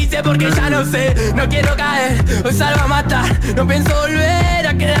lo que hice porque ya no sé. No quiero caer, hoy salgo a matar. No pienso volver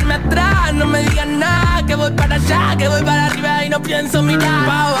a quedarme atrás. No me digan nada, que voy para allá, que voy para arriba y no pienso mirar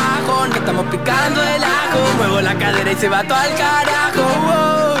pa' abajo. No estamos picando el ajo. Muevo la cadera y se va todo al carajo.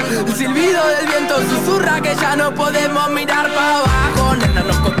 Wow. El silbido del viento susurra que ya no podemos mirar pa' abajo. Nena,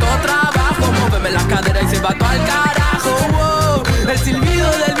 nos costó trabajo. Móveme la cadera y se va todo al carajo. Wow. El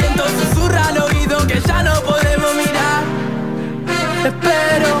silbido del viento susurra al oído que ya no podemos mirar.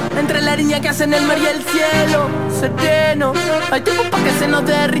 Espero entre la línea que hacen el mar y el cielo sereno. Hay tiempo para que se nos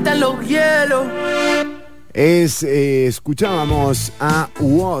derritan los hielos. Escuchábamos a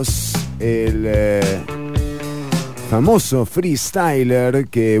Woz, el famoso freestyler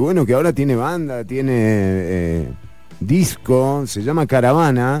que bueno, que ahora tiene banda, tiene disco, se llama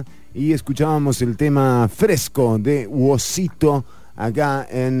Caravana, y escuchábamos el tema Fresco de Wozito acá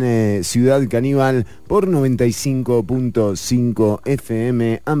en Ciudad Caníbal por 95.5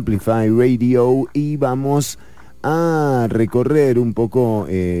 FM Amplify Radio. Y vamos a recorrer un poco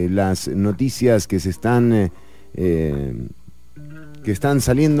las noticias que se están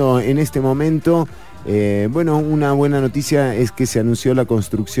saliendo en este momento. Bueno, una buena noticia es que se anunció la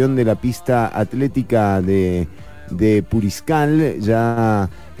construcción de la pista atlética de Puriscal. Ya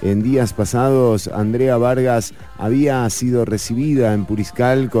en días pasados Andrea Vargas había sido recibida en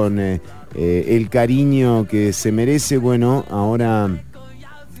Puriscal con el cariño que se merece. Bueno, ahora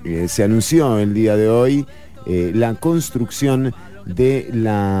se anunció el día de hoy la construcción de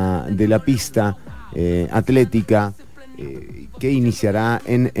la pista atlética que iniciará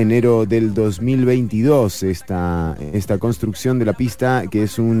en enero del 2022. Esta construcción de la pista, que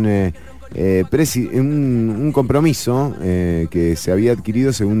es un compromiso que se había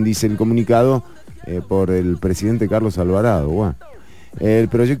adquirido, según dice el comunicado, por el presidente Carlos Alvarado. Wow. El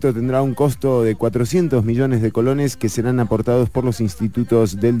proyecto tendrá un costo de 400 millones de colones que serán aportados por los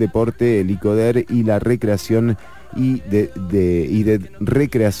institutos del deporte, el ICODER y la recreación y de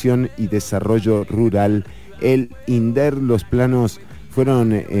recreación y desarrollo rural el INDER. Los planos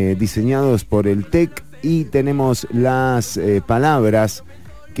fueron diseñados por el TEC y tenemos las palabras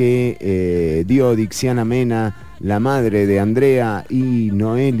que dio Dixiana Mena, la madre de Andrea y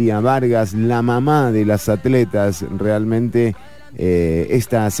Noelia Vargas, la mamá de las atletas. Realmente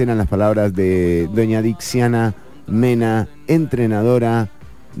estas eran las palabras de doña Dixiana Mena, entrenadora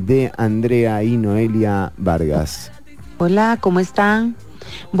de Andrea y Noelia Vargas. Hola, ¿cómo están?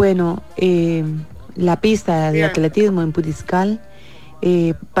 Bueno, la pista de atletismo en Puriscal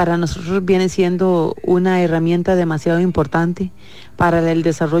para nosotros viene siendo una herramienta demasiado importante para el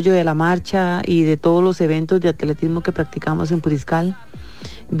desarrollo de la marcha y de todos los eventos de atletismo que practicamos en Puriscal.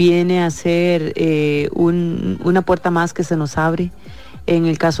 Viene a ser una puerta más que se nos abre. En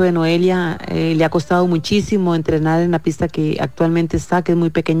el caso de Noelia, le ha costado muchísimo entrenar en la pista que actualmente está, que es muy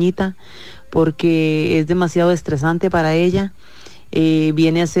pequeñita, porque es demasiado estresante para ella.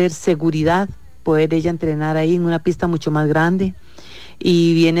 Viene a ser seguridad poder ella entrenar ahí en una pista mucho más grande,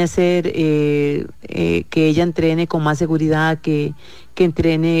 y viene a ser que ella entrene con más seguridad, que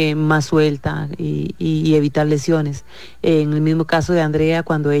entrene más suelta y evitar lesiones. En el mismo caso de Andrea,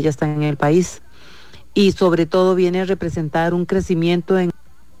 cuando ella está en el país. Y sobre todo viene a representar un crecimiento en...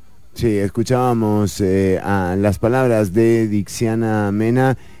 Sí, escuchábamos a las palabras de Dixiana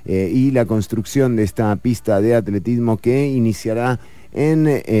Mena y la construcción de esta pista de atletismo que iniciará en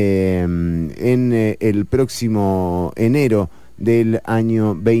el próximo enero del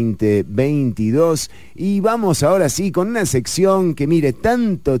año 2022. Y vamos ahora sí con una sección que, mire,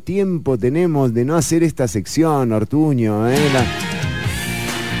 tanto tiempo tenemos de no hacer esta sección, Ortuño,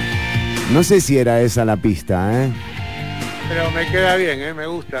 no sé si era esa la pista, Pero me queda bien, me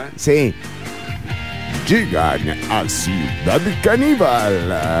gusta. Sí. Llegan a Ciudad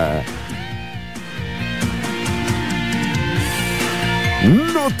Canibal.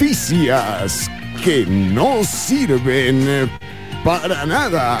 Noticias que no sirven para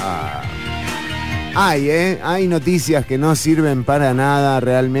nada. Hay noticias que no sirven para nada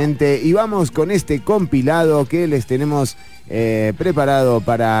realmente. Y vamos con este compilado que les tenemos preparado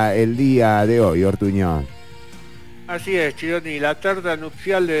para el día de hoy, Ortuño. Así es, Chironi, la tarta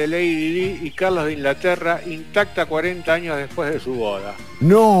nupcial de Lady Di y Carlos de Inglaterra intacta 40 años después de su boda.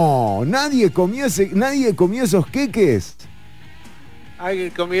 No, nadie comió esos queques.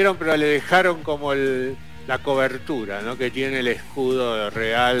 Alguien comieron, pero le dejaron como la cobertura, ¿no? Que tiene el escudo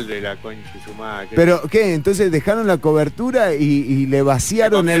real de la concha de su madre. ¿Pero qué? Entonces dejaron la cobertura y le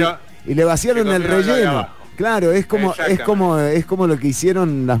vaciaron el relleno. Claro, es como lo que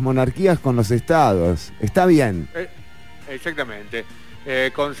hicieron las monarquías con los estados. Está bien. Exactamente.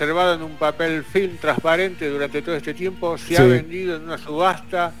 Conservado en un papel film transparente durante todo este tiempo, se ha vendido en una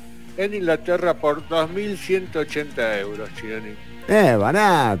subasta en Inglaterra por 2.180 euros, Chironi.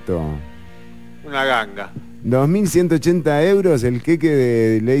 Barato. Una ganga. 2.180 euros el queque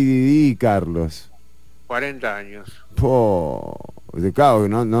de Lady Di y Carlos. 40 años. Claro,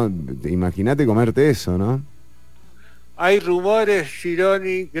 no, imagínate comerte eso, ¿no? Hay rumores,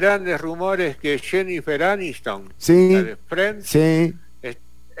 Chironi, grandes rumores, que Jennifer Aniston, la de Friends,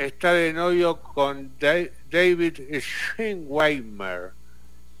 está de novio con David Schwimmer,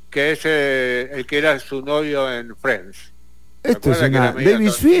 que es el que era su novio en Friends. Esto es una... David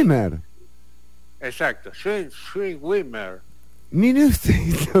Schwimmer. Exacto, Schwimmer. Mire usted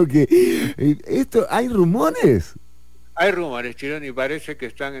lo que... ¿Hay rumores? Hay rumores, Chironi, parece que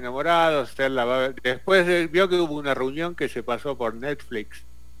están enamorados. Después vio que hubo una reunión que se pasó por Netflix.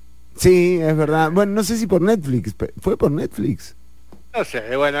 Sí, es verdad. Bueno, no sé si por Netflix. ¿Fue por Netflix? No sé,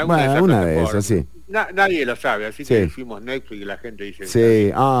 alguna de esas, sí. Nadie lo sabe, así que decimos Netflix y la gente dice...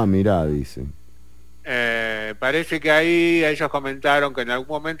 Sí, mirá, dice. Parece que ahí ellos comentaron que en algún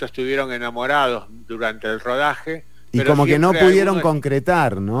momento estuvieron enamorados durante el rodaje. Y como que no pudieron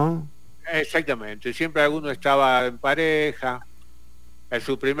concretar, ¿no? Exactamente, siempre alguno estaba en pareja.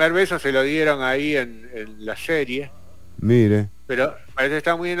 Su primer beso se lo dieron ahí en la serie. Mire. Pero parece que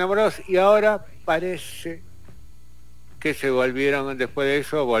están muy enamorados y ahora parece que se volvieron, después de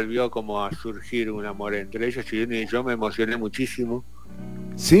eso, volvió como a surgir un amor entre ellos y yo me emocioné muchísimo.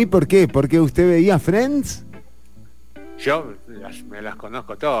 ¿Sí? ¿Por qué? ¿Porque usted veía Friends? Yo me las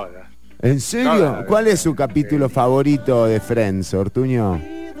conozco todas. ¿En serio? Todas. ¿Cuál es su capítulo favorito de Friends, Ortuño?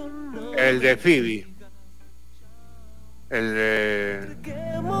 El de Phoebe. El de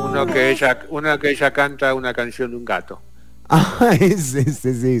uno que ella canta una canción de un gato. Ese,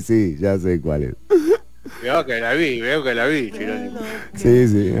 sí, ya sé cuál es. Veo que la vi, Chironi. Sí,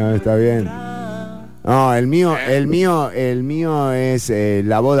 está bien. No, el mío es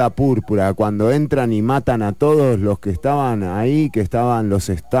la boda púrpura, cuando entran y matan a todos los que estaban ahí, que estaban los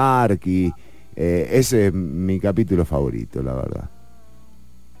Stark y Ese es mi capítulo favorito, la verdad.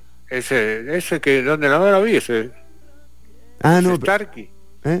 Ese que donde no lo vi, ese. No. Starkey.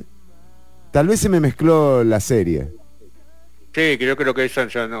 Tal vez se me mezcló la serie. Sí, creo que esa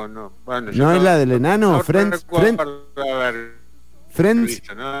ya no. Bueno, ¿No es la del enano? No Friends. recuerdo haber Friends.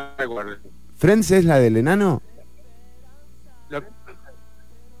 visto, no recuerdo. ¿Friends es la del enano?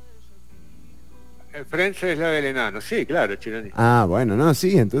 Friends es la del enano, sí, claro, Chironi. Bueno, no,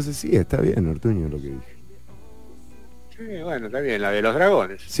 sí, entonces sí, está bien, Ortuño, lo que dije. Sí, bueno, está bien, la de los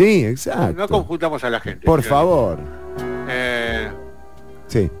dragones. Sí, exacto. No confundamos a la gente. Por Chironi. favor.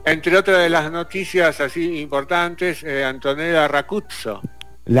 Sí. Entre otras de las noticias así importantes, Antonella Racuzzo,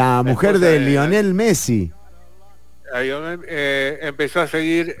 La mujer de Lionel Messi. Empezó a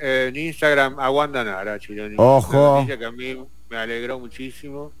seguir en Instagram a Wanda Nara, Chironi. Ojo. Una noticia que a mí me alegró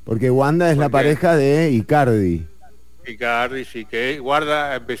muchísimo. Porque Wanda es la pareja de Icardi. Icardi, sí, que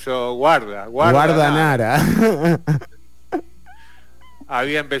Guarda Nara.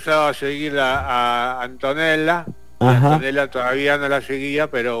 Había empezado a seguir a Antonella. Ajá. Antonella todavía no la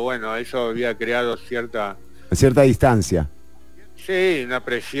seguía, pero bueno, eso había creado cierta distancia. Sí, una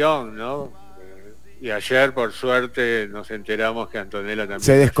presión, ¿no? Y ayer, por suerte, nos enteramos que Antonella también...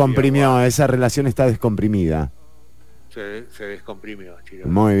 Se descomprimió, esa relación está descomprimida. Se descomprimió,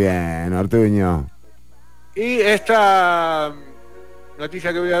 Chironi. Muy bien, Ortuño. Y esta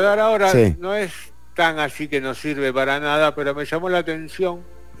noticia que voy a dar ahora no es tan así que no sirve para nada, pero me llamó la atención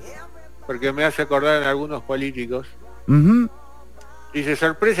porque me hace acordar en algunos políticos. Dice: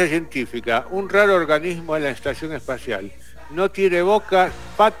 sorpresa científica, un raro organismo en la estación espacial. No tiene boca,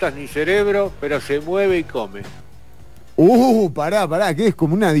 patas ni cerebro, pero se mueve y come. Pará, que es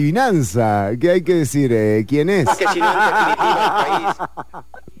como una adivinanza. ¿Qué hay que decir? ¿Quién es? Porque si no, en definitiva, el país...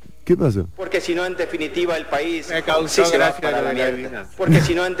 ¿Qué pasó? Porque si no, en definitiva, el país... Me causó gracia para la la mierda. Porque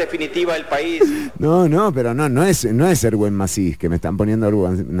si no, en definitiva, el país... Pero no es Erwin Macís, que me están poniendo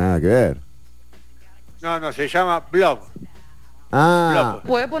nada que ver. No, se llama Blob. Blob.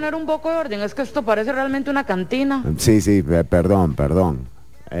 ¿Puede poner un poco de orden? Es que esto parece realmente una cantina. Sí, perdón.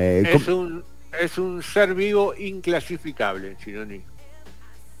 Es un ser vivo inclasificable, Chironi.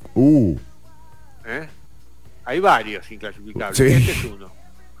 Hay varios inclasificables. Sí. Este es uno.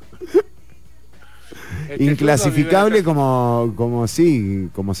 Inclasificable como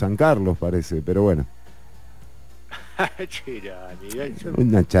San Carlos parece, pero bueno. Chironi,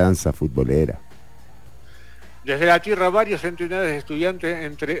 Una chanza futbolera. Desde la Tierra, varios centenares de estudiantes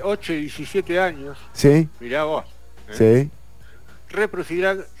entre 8 y 17 años. Sí. Mirá vos. Sí.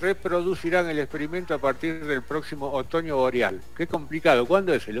 Reproducirán el experimento a partir del próximo otoño boreal. Qué complicado.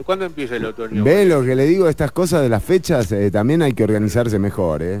 ¿Cuándo empieza el otoño Ve boreal? lo que le digo, estas cosas de las fechas, también hay que organizarse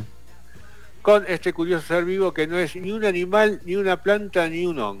mejor, Con este curioso ser vivo que no es ni un animal, ni una planta, ni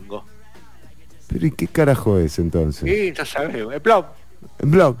un hongo. Pero ¿y qué carajo es entonces? Sí, ya sabemos. El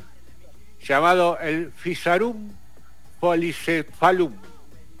blob. Llamado el Physarum polycephalum.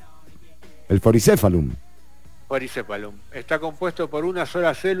 El Foricéphalum. Está compuesto por una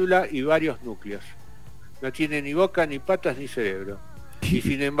sola célula y varios núcleos. No tiene ni boca, ni patas, ni cerebro. Y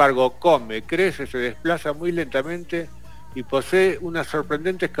sin embargo come, crece, se desplaza muy lentamente y posee unas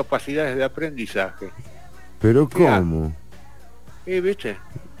sorprendentes capacidades de aprendizaje. ¿Pero cómo? ¿Viste?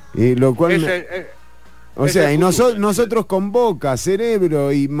 Y lo cual... nosotros con boca,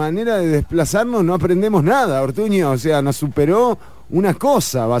 cerebro y manera de desplazarnos no aprendemos nada, Ortuño. O sea, nos superó una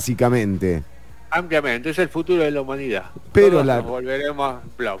cosa, básicamente. Ampliamente, es el futuro de la humanidad. Pero nos volveremos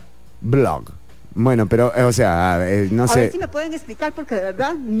blog. Bueno, pero, no sé. A ver si me pueden explicar, porque de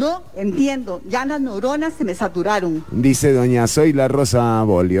verdad no entiendo. Ya las neuronas se me saturaron. Dice doña Soy la Rosa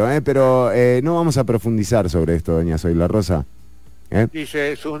Bolio, pero no vamos a profundizar sobre esto, doña Soy la Rosa.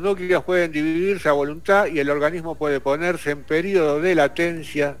 Dice: sus núcleos pueden dividirse a voluntad y el organismo puede ponerse en periodo de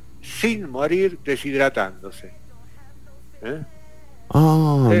latencia sin morir deshidratándose.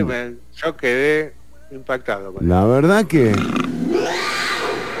 Yo quedé impactado con la verdad que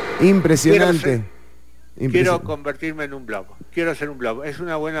impresionante. Quiero convertirme en un blog. Quiero hacer un blog. Es un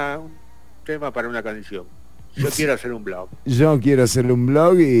tema para una canción. Yo quiero hacer un blog. Yo quiero hacer un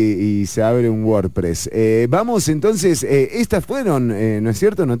blog y se abre un WordPress. Vamos entonces, estas fueron, ¿no es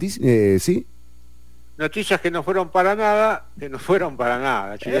cierto? Noticias, ¿sí? Noticias que no fueron para nada,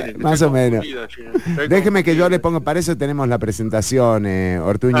 Chironi. Más o menos. Déjeme que yo le ponga, para eso tenemos la presentación,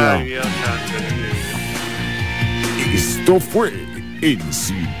 Ortuño. Ay, Dios santo. Esto fue en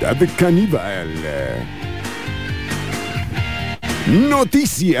Ciudad Canibal.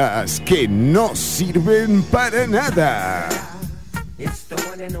 Noticias que no sirven para nada. It's the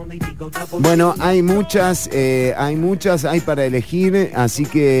Bueno, hay muchas, hay para elegir, así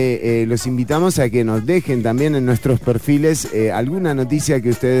que los invitamos a que nos dejen también en nuestros perfiles alguna noticia que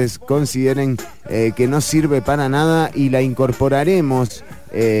ustedes consideren que no sirve para nada y la incorporaremos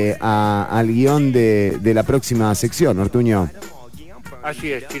al guión de la próxima sección, Ortuño.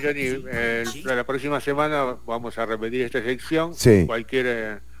 Así es, Chironi, la próxima semana vamos a repetir esta sección. Sí.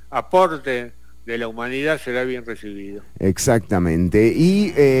 Cualquier aporte de la humanidad será bien recibido. Exactamente.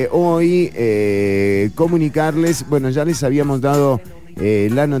 Y hoy comunicarles, bueno, ya les habíamos dado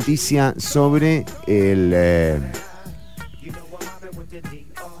la noticia sobre el...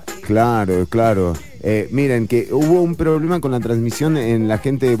 Claro. Miren, que hubo un problema con la transmisión en la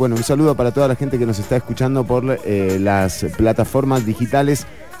gente. Bueno, un saludo para toda la gente que nos está escuchando por las plataformas digitales.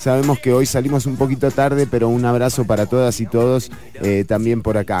 Sabemos que hoy salimos un poquito tarde, pero un abrazo para todas y todos también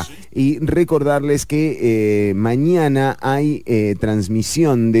por acá. Y recordarles que mañana hay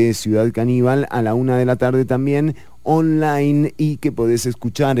transmisión de Ciudad Canibal a la 1 de la tarde también, online, y que podés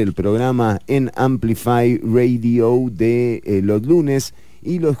escuchar el programa en Amplify Radio de los lunes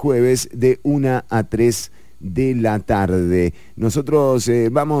y los jueves de 1 a 3 de la tarde. Nosotros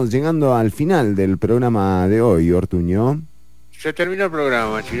vamos llegando al final del programa de hoy, Ortuño. Se terminó el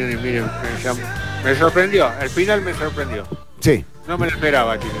programa, Chironi, miren, me sorprendió, el final me sorprendió. Sí. No me lo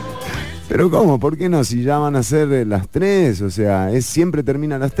esperaba, Chironi. Pero ¿cómo? ¿Por qué no? Si ya van a ser las 3, o sea, siempre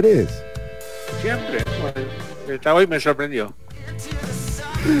termina a las 3. Siempre, bueno, hasta hoy me sorprendió.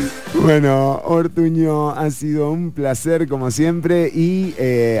 Bueno, Ortuño, ha sido un placer como siempre y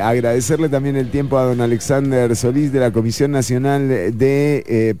agradecerle también el tiempo a don Alexander Solís de la Comisión Nacional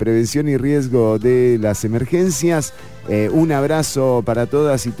de Prevención y Riesgo de las Emergencias. Un abrazo para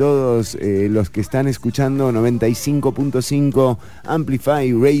todas y todos los que están escuchando 95.5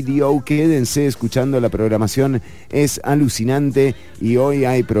 Amplify Radio. Quédense escuchando, la programación es alucinante y hoy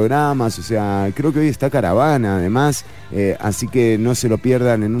hay programas, o sea, creo que hoy está Caravana además, así que no se lo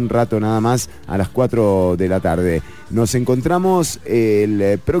pierdan en un rato nada más a las 4 de la tarde. Nos encontramos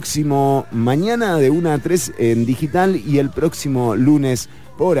el próximo mañana de 1 a 3 en digital y el próximo lunes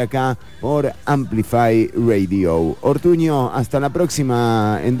por acá, por Amplify Radio. Ortuño, hasta la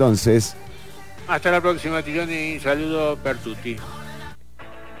próxima entonces. Hasta la próxima, Tironi, saludo per tutti.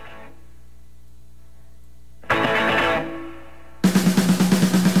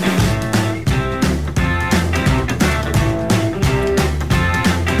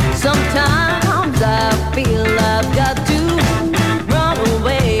 Sometimes I feel I've got to run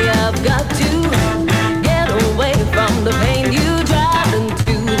away, I've got to get away from the pain you drive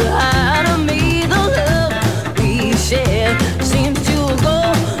into the heart of me. The love we share seems to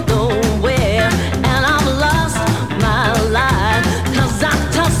go nowhere, and I've lost my life, 'cause I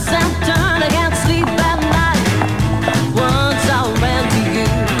toss and turn, I can't sleep at night. Once I ran to you,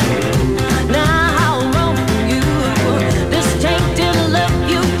 now I run from you. This tainted love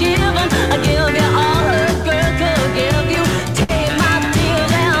you've given, I give you all a girl could give you. Take my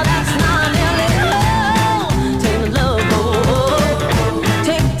tears and that's not nearly all. Take the love,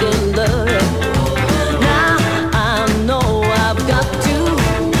 take the love. Now I know I've got to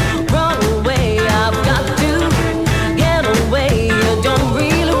run away, I've got to get away. You don't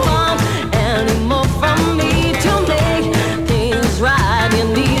really want any more from me to make things right. You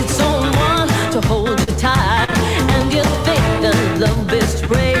need someone to hold you tight, and you think that love is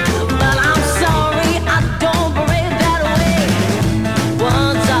great, but I'm sorry, I don't behave that way.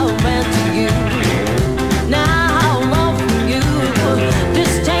 Once I ran to you, now I run from you.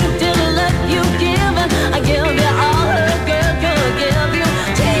 This tainted love you've given, I give you all a girl could give you.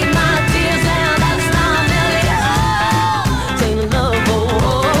 Take my tears and that's not nearly all. Take the love,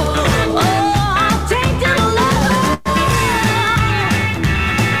 I'll take the love.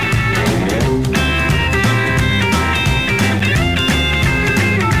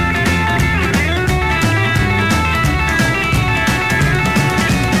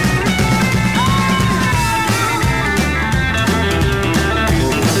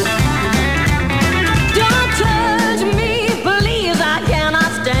 Don't touch me, please, I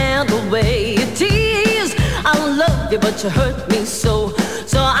cannot stand the way you tease. I love you, but you hurt me so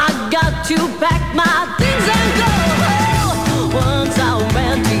I got to pack my things and go. Once I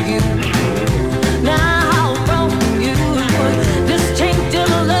ran to you, now I run from you. This tainted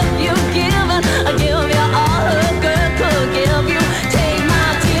love you've given, I give you all a girl could give you. Take my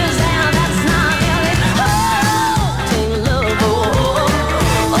tears and that's not nearly all. Take the love,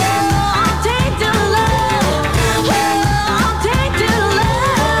 I'll take the love. I'll take the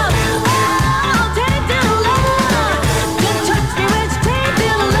love. I'll take the love. Don't touch me with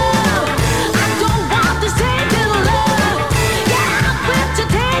tainted love. I don't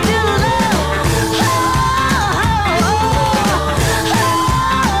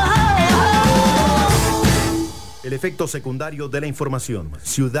efecto secundario de la información.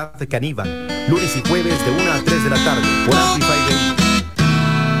 Ciudad Caníbal, lunes y jueves de 1 a 3 de la tarde por Amplify Radio.